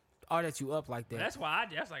 Or that you up like that. But that's why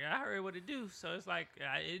I heard what it do. So it's like,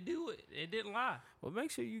 it do it. It didn't lie. Well,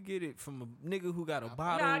 make sure you get it from a nigga who got a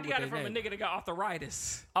bottle. Nah, I with got their it from name. a nigga that got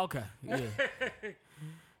arthritis. Okay, yeah. Yeah,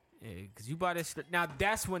 because you buy this. Now,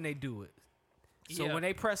 that's when they do it. So Yeah. when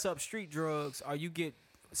they press up street drugs, or you get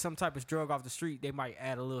some type of drug off the street, they might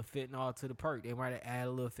add a little fentanyl to the perk. They might add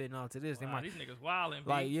a little fentanyl to this. They Wow, might, these niggas wildin',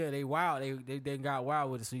 like, B. yeah, they wild. They got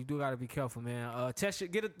wild with it. So you do got to be careful, man. Test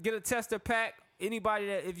it. Get a tester pack. Anybody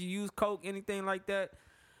that, if you use coke, anything like that,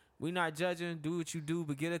 we not judging. Do what you do,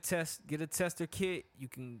 but get a tester kit. You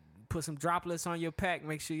can put some droplets on your pack.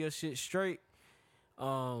 Make sure your shit's straight.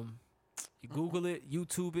 You Google it,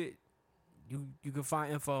 YouTube it. You can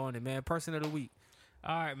find info on it, man. Person of the week.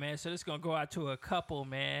 All right, man. So this is going to go out to a couple,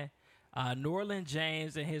 man. Norland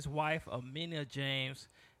James and his wife, Amina James.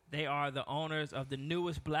 They are the owners of the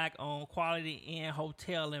newest black-owned Quality Inn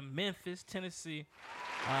Hotel in Memphis, Tennessee.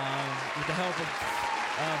 With the help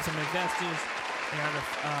of some investors,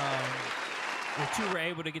 the two were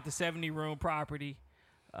able to get the 70-room property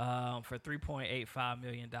for $3.85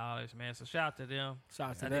 million, man. So shout out to them. Shout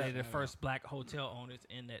out to I think that. they're the first black hotel owners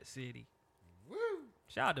in that city. Woo!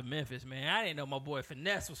 Shout out to Memphis, man. I didn't know my boy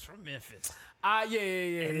Finesse was from Memphis.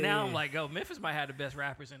 Yeah. And now I'm like, Memphis might have the best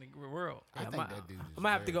rappers in the world. I think that dude is I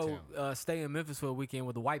might have to very go stay in Memphis for a weekend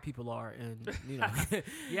where the white people are, and you know.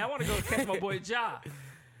 Yeah, I want to go catch my boy Ja.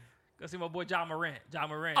 Go see my boy John Morant.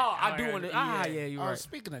 Oh, I do want to. Yeah, you're right.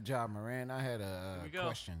 Speaking of John Moran, I had a Here we go.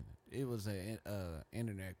 question. It was an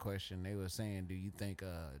internet question. They were saying, do you think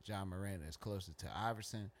John Moran is closer to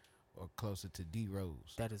Iverson or closer to D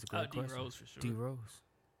Rose? That is a great question. D Rose for sure. D Rose.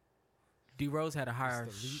 D Rose had a higher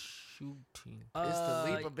It's the leap. shooting. It's the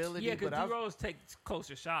leap ability. Yeah, because but D Rose takes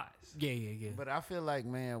closer shots. Yeah. But I feel like,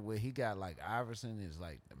 man, what he got like Iverson is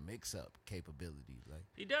like the mix-up capability. Like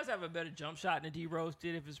He does have a better jump shot than D Rose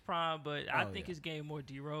did if it's prime, but I think yeah. his game more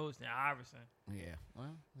D Rose than Iverson. yeah, well,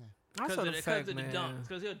 yeah. Because Also of the fact, the man. dunks,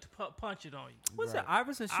 because he'll punch it on you. What's Right. that?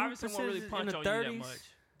 Iverson shooting Iverson won't really percentage punch in the on 30s? you that much.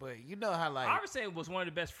 But you know how like, Iverson was one of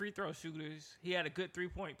the best free throw shooters. He had a good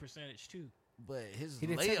 3-point percentage too. but his He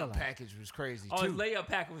didn't take a layup lot. package was crazy Oh, his too. layup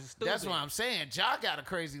package was stupid. That's what I'm saying. Ja got a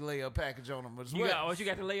crazy layup package on him as You well. got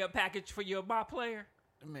the layup package for your ball player?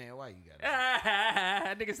 Man, why you got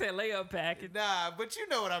it? Nigga said layup package. Nah, but you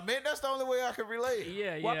know what I meant. That's the only way I can relate.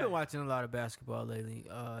 Yeah, Well, I've been watching a lot of basketball lately.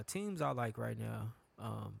 Teams I like right now.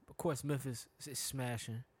 Of course, Memphis is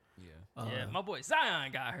smashing. Yeah. Yeah, my boy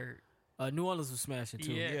Zion got hurt. New Orleans was smashing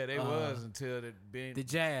too. Yeah. They was until the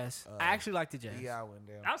Jazz. I actually like the Jazz. I went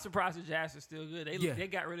down. I'm surprised the Jazz are still good. They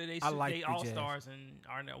got rid of I like they the all Jazz. stars and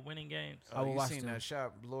are now winning games. I will you watch seen them. that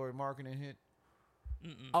shot Laurie Marketing hit?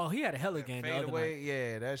 Oh, he had a hella game the Fade other away? night.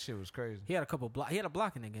 Yeah, that shit was crazy. He had a couple block. He had a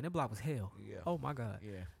block in that game. That block was hell. Yeah. Oh my god.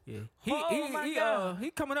 Yeah. Yeah. He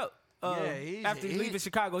coming up. After he's leaving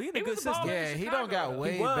Chicago, he in a he good was a baller system. in Yeah, he Chicago, don't got though.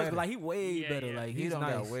 way He was, better. but like he way Yeah, better. yeah. Like he he's don't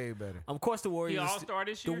nice. got way better. Of course, the Warriors. He all-star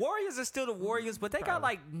this year? The Warriors are still the Warriors, but they got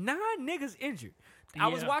like 9 niggas injured. I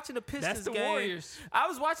was Yeah. watching the Pistons That's the game. Warriors. I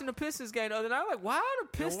was watching the Pistons game the other night. I'm like, why are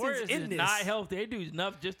the The Pistons Warriors in is this? not healthy. They do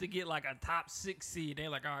enough just to get like a top 6 seed. They're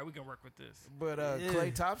like, all right, we can work with this. But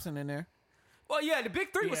Klay Thompson in there. Well, yeah, the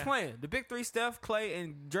big three was Yeah. playing. The big three, Steph, Clay,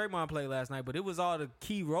 and Draymond played last night, but it was all the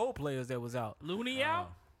key role players that was out. Looney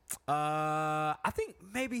out? I think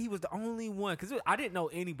maybe he was the only one because I didn't know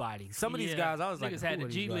anybody. Some of these Yeah. guys, I was Niggas like, had who the are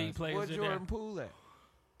G these League guys? players Where in Jordan there. Poole at?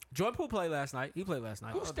 Jordan Poole played last night. He played last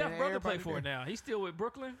night. Who's Steph then brother play everybody for there. now? He's still with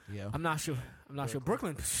Brooklyn? Yeah. I'm not sure.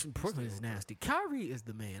 Brooklyn is nasty. Kyrie is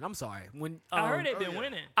the man. I'm sorry. When I heard they've been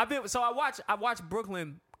winning. I watch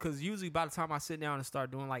Brooklyn because usually by the time I sit down and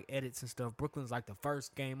start doing like edits and stuff, Brooklyn's like the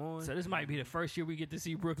first game on. So this might be the first year we get to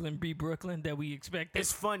see Brooklyn be Brooklyn that we expected.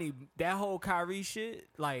 It's funny that whole Kyrie shit.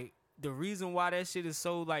 Like the reason why that shit is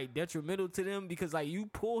so like detrimental to them because like you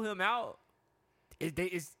pull him out,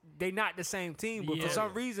 they not the same team. But for Yeah.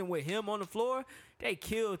 some reason with him on the floor, they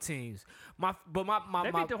kill teams. My They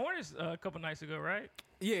beat the Hornets a couple nights ago, right?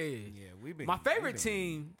 yeah. we've been. My favorite we've been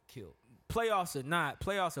team, killed. playoffs or not,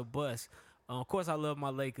 playoffs or bust. Of course, I love my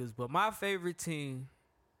Lakers, but my favorite team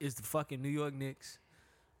is the fucking New York Knicks.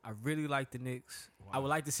 I really like the Knicks. I would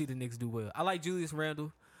like to see the Knicks do well. I like Julius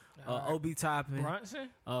Randle, Obi Toppin, Brunson?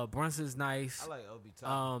 Brunson's nice. I like Obi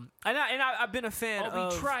Toppin. And I've been a fan Obi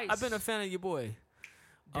of. Trice. I've been a fan of your boy,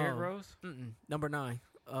 Derrick Rose? number 9.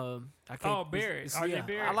 I can't, Oh, Barrett. RJ yeah,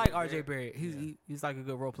 Barrett. I like RJ Barrett. He's like a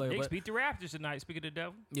good role player. Knicks But beat the Raptors tonight, speaking of the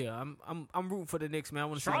devil. yeah, I'm rooting for the Knicks, man. I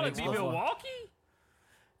want to see the Charlotte Knicks beat go far. Milwaukee?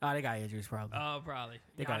 Nah, they got injuries probably. Oh, probably.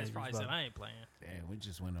 They got Giannis injuries, probably said, probably. I ain't playing. Damn, we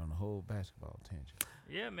just went on a whole basketball tangent.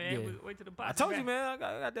 Yeah, man. Yeah. Wait till the I box. told you, man. I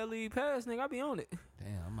got that league pass, nigga. I be on it.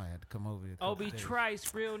 Damn, I might have to come over here. Obi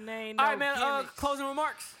Trice, real name. All No right, man. gimmicks. Closing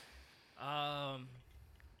remarks.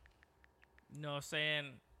 You know what I'm saying?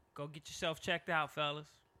 Go get yourself checked out, fellas.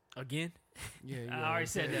 Again. Yeah, I already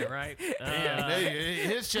said that, right?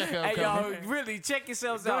 his checkup Hey, y'all, coming. really check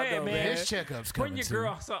yourselves Go out, ahead, though, man. man. His checkup's coming Bring your too.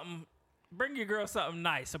 girl something. Bring your girl something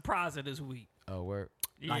nice. Surprise her this week. Oh, word.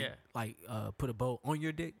 Yeah. Like put a bow on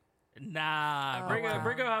your dick Nah. Oh, bring wow.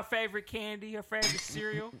 her her favorite candy, her favorite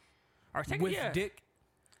cereal. Or take with yeah. dick.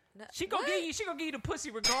 She gonna give you the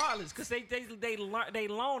pussy regardless, cause they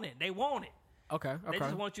loan it. They want it. Okay. They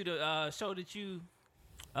just want you to show that you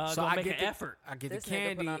so gonna I make get an the, effort. I get This the nigga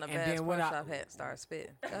candy, put on a and Bass then when Pro I Shop hat, start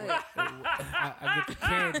spitting. Go ahead. I get the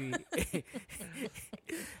candy,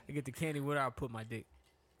 I get the candy where I put my dick.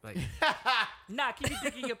 Like Nah, keep your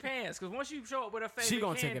dick in your pants, cause once you show up with her favorite she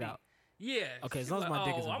gonna candy, take it out. Yeah. Okay, as She's long as my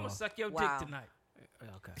dick is I'm gonna involved. suck your Wow. dick tonight.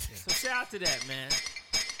 Okay. So shout out to that, man.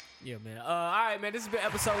 Yeah, man. All right, man. This has been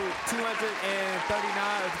episode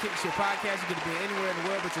 239 of the Kick Shit Podcast. You could be anywhere in the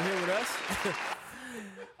world, but you're here with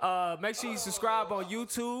us. Make sure you subscribe on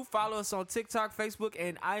YouTube. Follow us on TikTok, Facebook,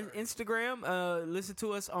 and Instagram. Listen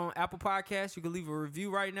to us on Apple Podcasts. You can leave a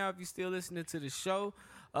review right now if you're still listening to the show.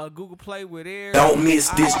 Google Play, we're there. Don't miss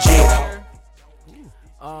this jam.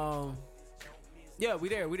 Yeah, we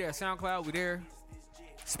there. SoundCloud, we there.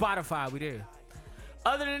 Spotify, we there.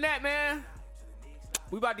 Other than that, man,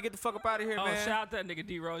 We about to get the fuck up out of here, Oh, man. shout out that nigga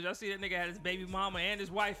D Rose. Y'all see that nigga had his baby mama and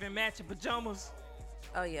his wife in matching pajamas.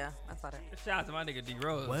 Oh yeah, I saw that. Shout out to my nigga D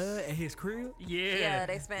Rose. What? At his crib? Yeah. Yeah,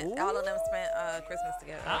 they spent all of them spent Christmas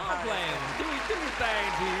together. I'm playing. Do your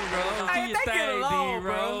thing, D Rose. Hey, Do your they get thing, along, D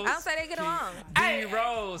bro. Rose. I don't say they get along. D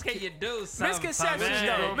Rose, can you do something? Misconception for me?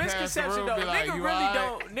 though. Misconception though. be like, Nigga "You really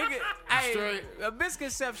alright? don't. Nigga, hey, Straight. a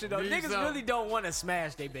misconception though. Need Niggas some. really don't want to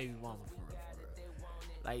smash their baby mama for real.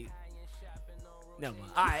 Like, never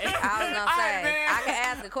mind. All right. I was gonna All right, say man. I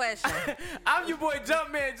can ask a question. I'm your boy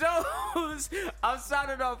Jumpman Jones. I'm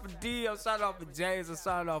signing off for D. I'm signing off for James. I'm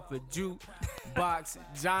signing off for Juke, Box,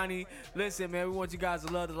 Johnny. Listen, man, we want you guys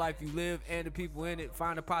to love the life you live and the people in it.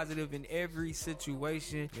 Find a positive in every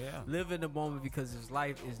situation. Yeah. Live in the moment because this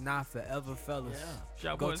life is not forever, fellas.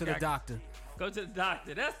 Y'all Go boys to the got- doctor. Go to the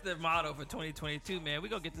doctor. That's the motto for 2022, man. We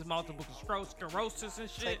gonna get this multiple sclerosis and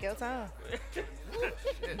shit Take your time.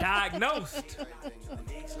 diagnosed. To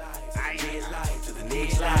the next life, to the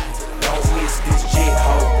next life.